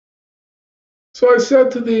 So I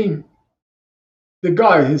said to the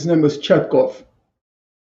guy, his name was Chetkov.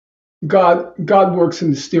 God works in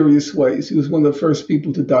mysterious ways. He was one of the first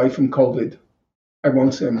people to die from COVID. I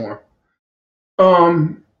won't say more.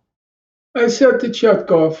 I said to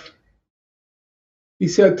Chetkov, he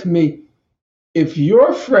said to me, if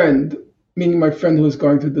your friend, meaning my friend who was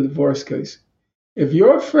going through the divorce case, if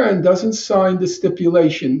your friend doesn't sign the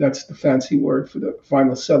stipulation, that's the fancy word for the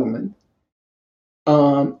final settlement,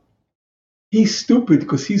 he's stupid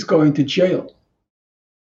because he's going to jail.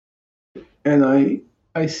 And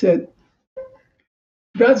I said,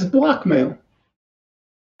 that's blackmail.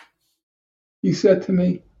 He said to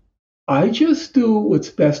me, I just do what's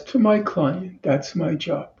best for my client. That's my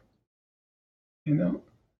job. you know,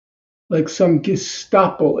 like some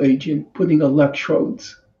Gestapo agent putting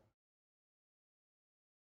electrodes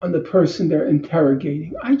on the person they're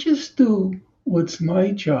interrogating. I just do what's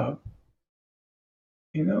my job,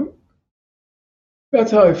 you know?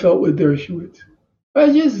 That's how I felt with Dershowitz.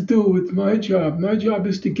 I just do what's my job. My job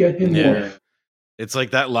is to get him off. It's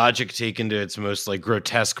like that logic taken to its most like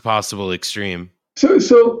grotesque possible extreme.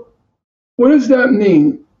 So what does that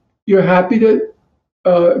mean? You're happy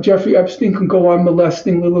that Jeffrey Epstein can go on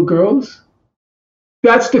molesting little girls?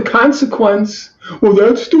 That's the consequence. Well,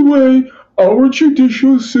 that's the way our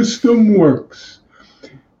judicial system works.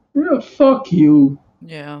 Yeah, fuck you.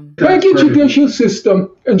 Yeah. Take your judicial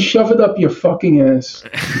system and shove it up your fucking ass.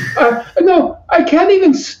 No, I can't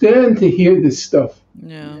even stand to hear this stuff.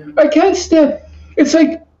 Yeah. I can't stand. It's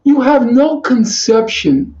like you have no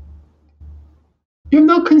conception. You have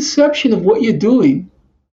no conception of what you're doing.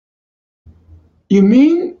 You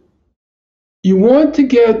mean you want to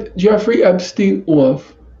get Jeffrey Epstein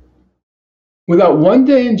off without one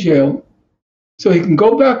day in jail so he can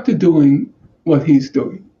go back to doing what he's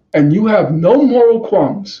doing. And you have no moral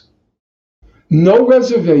qualms, no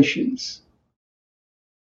reservations,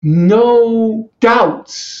 no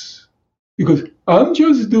doubts, because I'm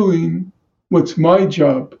just doing what's my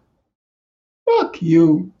job. Fuck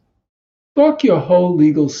you. Fuck your whole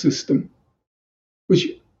legal system, which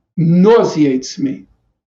nauseates me.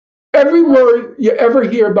 Every word you ever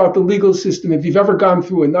hear about the legal system, if you've ever gone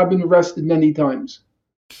through it, and I've been arrested many times,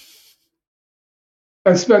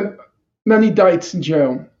 I spent many nights in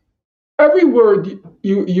jail. Every word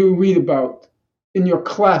you read about in your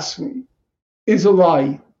classroom is a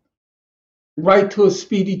lie. Right to a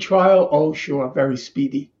speedy trial? Oh, sure, very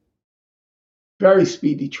speedy. Very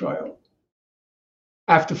speedy trial.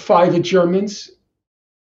 After 5 adjournments,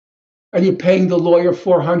 and you're paying the lawyer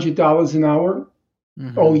 $400 an hour?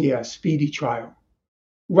 Mm-hmm. Oh, yeah, speedy trial.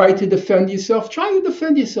 Right to defend yourself? Try to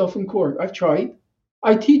defend yourself in court. I've tried.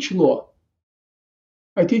 I teach law.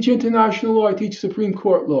 I teach international law. I teach Supreme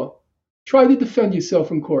Court law. Try to defend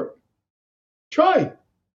yourself in court. Try.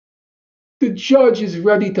 The judge is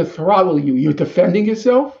ready to throttle you. You're defending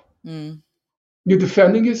yourself? You're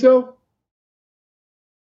defending yourself?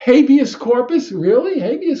 Habeas corpus? Really?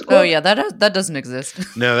 Habeas corpus? Oh, yeah, that doesn't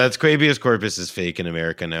exist. No, that's habeas corpus is fake in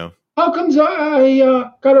America now. How comes I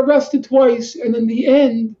got arrested twice, and in the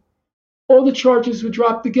end, all the charges were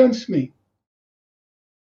dropped against me?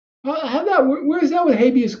 Where's that with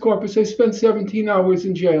habeas corpus? I spent 17 hours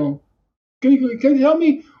in jail. Can you tell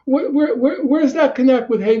me where's that connect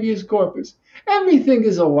with habeas corpus? Everything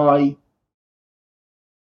is a lie.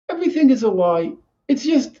 Everything is a lie. It's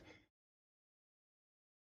just,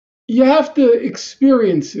 you have to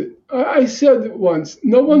experience it. I said once,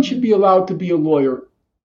 no one should be allowed to be a lawyer.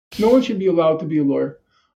 No one should be allowed to be a lawyer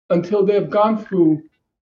until they have gone through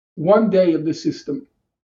one day of the system.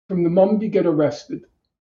 From the moment you get arrested.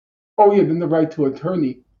 Oh, yeah, then the right to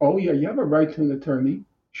attorney. Oh, yeah, you have a right to an attorney.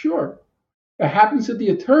 Sure. It happens that the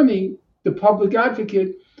attorney, the public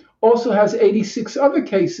advocate, also has 86 other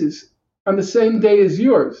cases on the same day as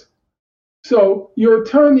yours. So your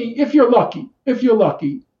attorney, if you're lucky, the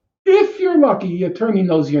attorney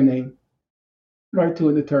knows your name. Right to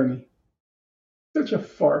an attorney. Such a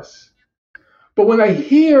farce. But when I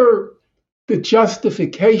hear the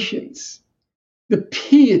justifications, the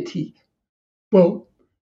piety, well,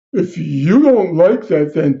 if you don't like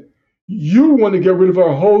that, then you want to get rid of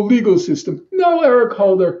our whole legal system. No, Eric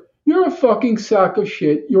Holder, you're a fucking sack of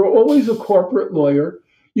shit. You're always a corporate lawyer.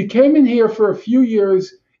 You came in here for a few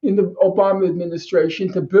years in the Obama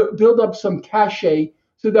administration to build up some cachet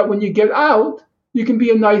so that when you get out, you can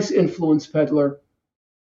be a nice influence peddler.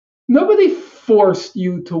 Nobody forced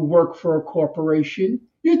you to work for a corporation.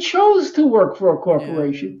 You chose to work for a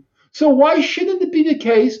corporation. Yeah. So why shouldn't it be the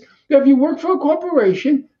case that if you work for a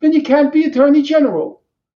corporation, then you can't be attorney general?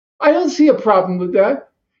 I don't see a problem with that.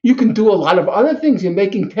 You can do a lot of other things. You're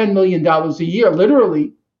making $10 million a year,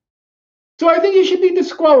 literally. So I think you should be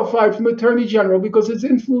disqualified from attorney general because it's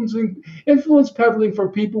influence peddling for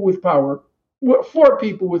people with power. For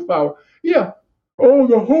people with power. Yeah. Oh,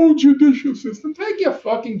 the whole judicial system. Take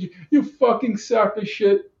you fucking sack of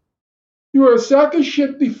shit. You were a sack of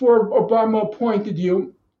shit before Obama appointed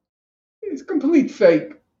you. It's complete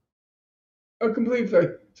fake. A complete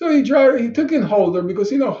fake. So he took in Holder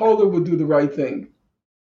because, Holder would do the right thing.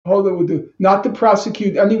 Holder would do, not to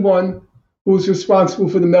prosecute anyone who was responsible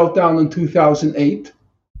for the meltdown in 2008.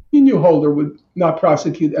 He knew Holder would not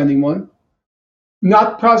prosecute anyone.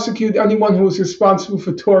 Not prosecute anyone who was responsible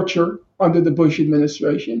for torture under the Bush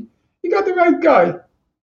administration. He got the right guy.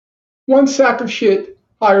 One sack of shit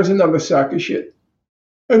hires another sack of shit.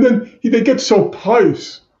 And then they get so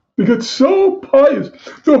pious. They get so pious.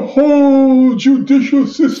 The whole judicial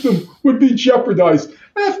system would be jeopardized.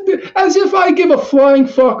 As if I give a flying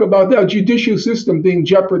fuck about that judicial system being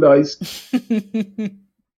jeopardized.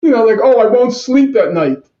 Like, I won't sleep at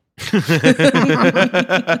night.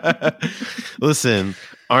 Listen,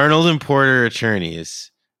 Arnold and Porter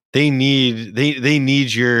attorneys, they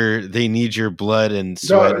need your blood and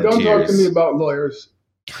sweat and Don't tears. talk to me about lawyers.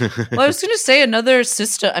 Well, I was going to say another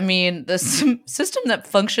system. I mean, the system that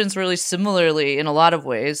functions really similarly in a lot of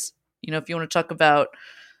ways. If you want to talk about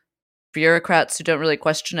bureaucrats who don't really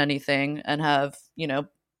question anything and have,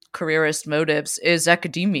 careerist motives, is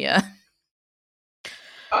academia.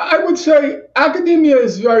 I would say academia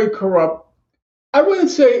is very corrupt. I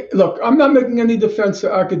wouldn't say, look, I'm not making any defense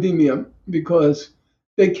of academia because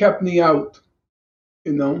they kept me out.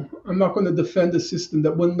 I'm not going to defend a system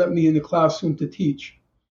that wouldn't let me in the classroom to teach.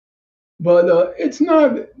 But it's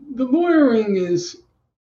not, the lawyering is,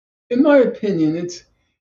 in my opinion, it's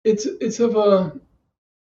of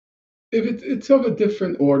a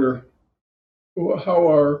different order, how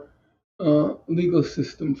our legal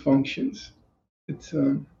system functions. It's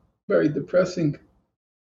a very depressing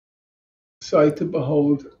sight to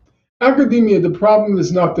behold. Academia, the problem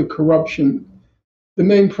is not the corruption. The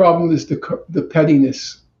main problem is the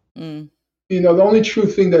pettiness. The only true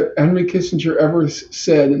thing that Henry Kissinger ever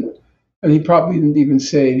said, and he probably didn't even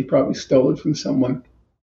say it, he probably stole it from someone.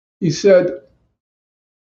 He said,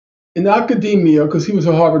 in academia, because he was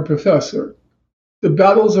a Harvard professor, the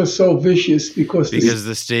battles are so vicious because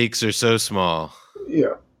the stakes are so small.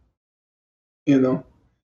 Yeah.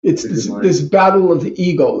 It's this battle of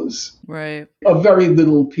egos, right? Of very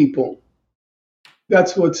little people.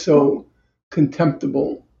 That's what's so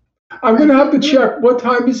contemptible. I'm going to have to check. What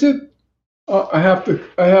time is it? I have to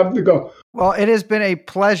go. Well, it has been a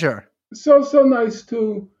pleasure. So nice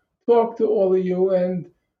to talk to all of you, and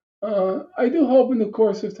I do hope in the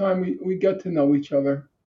course of time we get to know each other.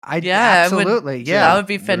 Absolutely. That would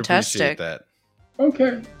be fantastic. That.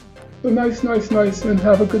 Okay. So nice, and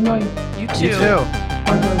have a good night. You too. You too.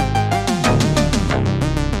 Bye-bye.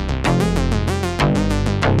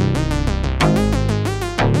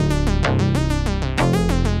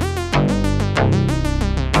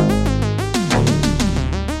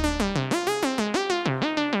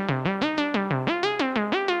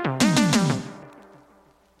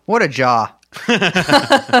 What a jaw.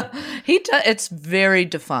 It's very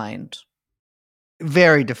defined.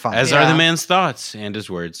 Very defined. As are the man's thoughts and his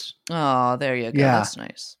words. Oh, there you go. Yeah. That's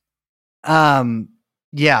nice.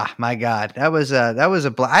 Yeah, my God, that was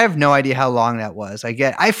I have no idea how long that was.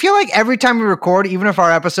 I feel like every time we record, even if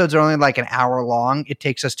our episodes are only like an hour long, it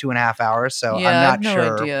takes us 2.5 hours. So I'm not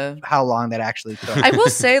sure how long that actually took. I will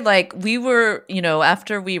say, like, we were,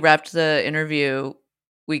 after we wrapped the interview,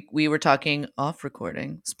 we were talking off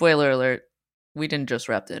recording. Spoiler alert, we didn't just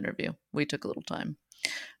wrap the interview. We took a little time.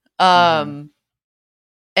 And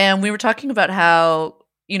we were talking about how,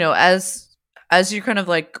 as you're kind of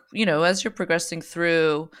like, as you're progressing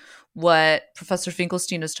through what Professor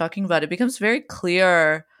Finkelstein is talking about, it becomes very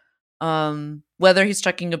clear whether he's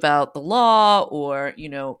talking about the law or,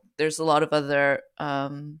 there's a lot of other,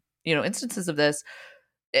 instances of this.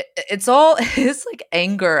 It's all his like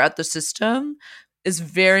anger at the system is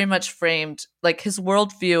very much framed, like his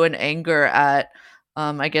worldview and anger at,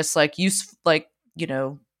 I guess, like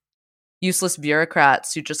useless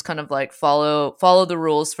bureaucrats who just kind of like follow the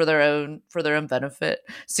rules for their own benefit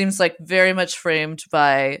seems like very much framed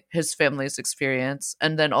by his family's experience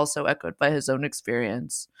and then also echoed by his own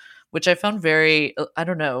experience, which I found very, I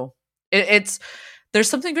don't know, there's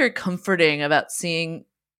something very comforting about seeing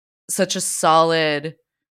such a solid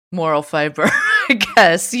moral fiber, I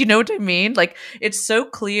guess, you know what I mean? Like, it's so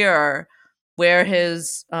clear where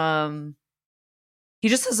his he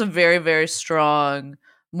just has a very, very strong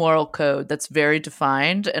moral code that's very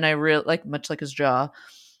defined, and I really like, much like his jaw.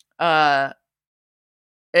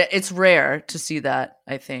 It's rare to see that,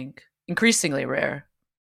 I think. Increasingly rare.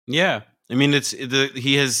 Yeah. I mean,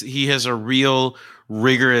 he has a real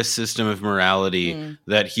rigorous system of morality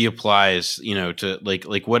that he applies, to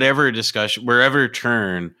like whatever discussion, wherever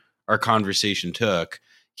turn our conversation took,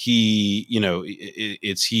 he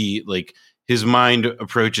his mind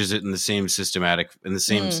approaches it in the same systematic,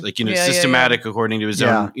 systematic according to his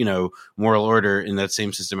own, moral order in that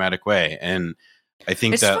same systematic way. And I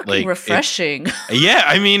think it's that like refreshing.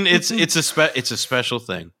 I mean, it's a special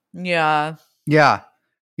thing. Yeah.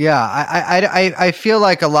 I feel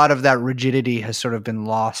like a lot of that rigidity has sort of been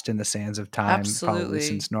lost in the sands of time, Absolutely. probably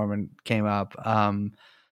since Norman came up.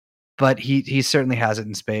 but he certainly has it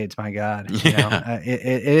in spades. My God, you know, Yeah.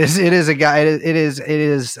 it is a guy. It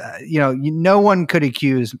is no one could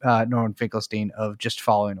accuse Norman Finkelstein of just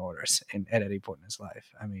following orders at any point in his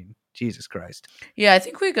life. I mean, Jesus Christ. Yeah, I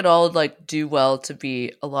think we could all like do well to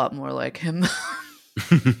be a lot more like him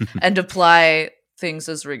and apply things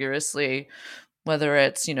as rigorously, whether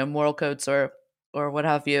it's moral codes or what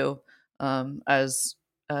have you, as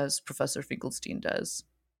Professor Finkelstein does,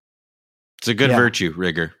 It's a good Yeah. virtue,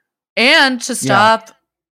 rigor. and to stop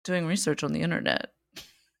doing research on the internet.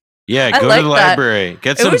 Yeah, I go like to the that. library,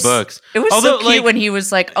 get It some was- books. It was Although, so cute like- when he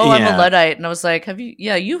was like, "Oh, I'm Yeah. a Luddite," and I was like, "Have you?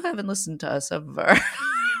 Yeah, you haven't listened to us ever."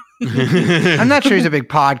 I'm not sure he's a big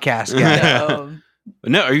podcast guy. No.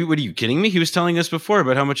 No, what are you kidding me? He was telling us before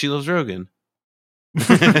about how much he loves Rogan.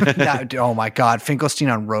 Oh my God, Finkelstein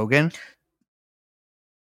on Rogan.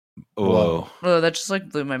 Whoa. Oh, that just like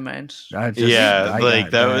blew my mind. I just- Yeah, I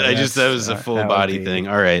like got- that was a that full would body be- thing.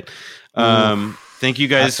 All right. Thank you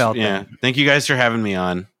guys. felt Yeah. that. Thank you guys for having me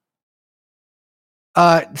on.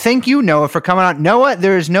 Thank you, Noah, for coming on. Noah,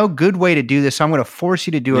 there is no good way to do this, so I'm going to force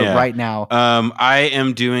you to do it Yeah. right now. I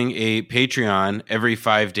am doing a Patreon every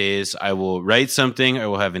 5 days. I will write something. I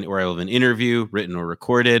will have an interview, written or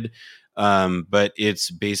recorded. But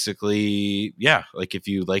it's basically, like if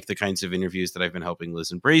you like the kinds of interviews that I've been helping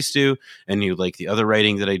Liz and Brace do, and you like the other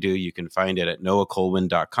writing that I do, you can find it at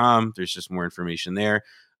noahcolwyn.com. There's just more information there.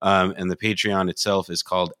 And the Patreon itself is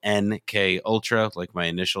called NK Ultra, like my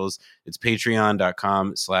initials. It's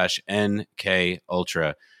patreon.com/NK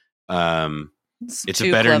Ultra. It's too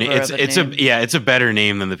a better name. clever of a name. It's a better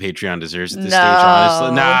name than the Patreon deserves at this No. stage.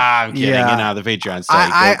 Honestly, nah, I'm kidding. Yeah. You know, the Patreon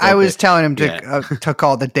site. I was telling him to Yeah. to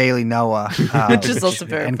call it the Daily Noah, Which is also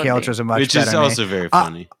very NK funny. Ultra is a much which better is name. also very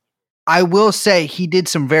funny. I will say he did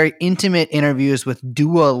some very intimate interviews with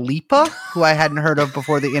Dua Lipa, who I hadn't heard of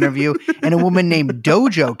before the interview, and a woman named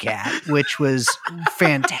Dojo Cat, which was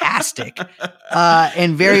fantastic,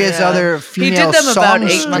 and various Yeah. other He female did them about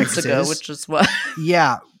 8 months songstresses. ago, which is why.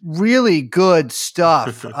 Yeah, really good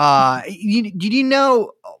stuff. Did you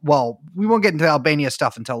know? Well, we won't get into Albania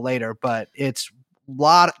stuff until later, but it's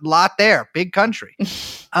lot there, big country.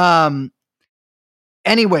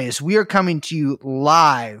 Anyways, we are coming to you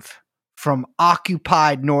live from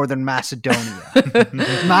occupied Northern Macedonia.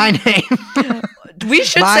 My name. We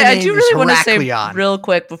should My say, I name do is really want to say Heraklion. real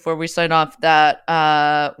quick before we sign off that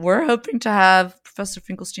we're hoping to have Professor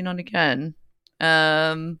Finkelstein on again.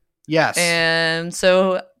 Yes. And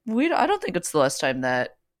so I don't think it's the last time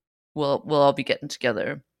that we'll all be getting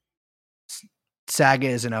together. Saga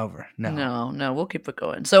isn't over. No. No, we'll keep it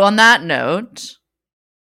going. So on that note,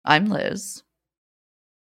 I'm Liz.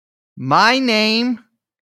 My name.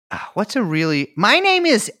 My name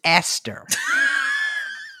is Esther.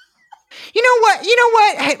 You know what?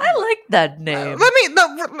 Hey, I like that name.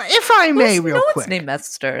 if I may, no real one's quick. named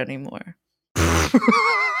Esther anymore.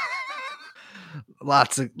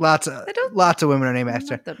 lots of don't- women are named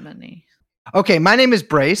Esther. Not that many. Okay, my name is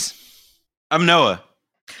Brace. I'm Noah.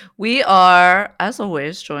 We are, as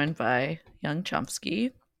always, joined by Young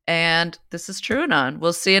Chomsky. And this is TrueAnon.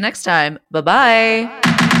 We'll see you next time. Bye-bye. Let's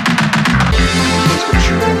go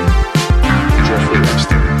shoot. Jeffrey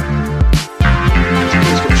Epstein.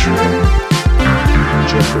 Let's go shoot.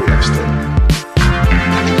 Jeffrey Epstein.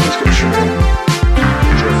 Let's go shoot.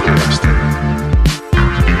 Jeffrey Epstein.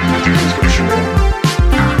 Let's go shoot.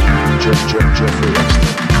 Jeffrey Epstein.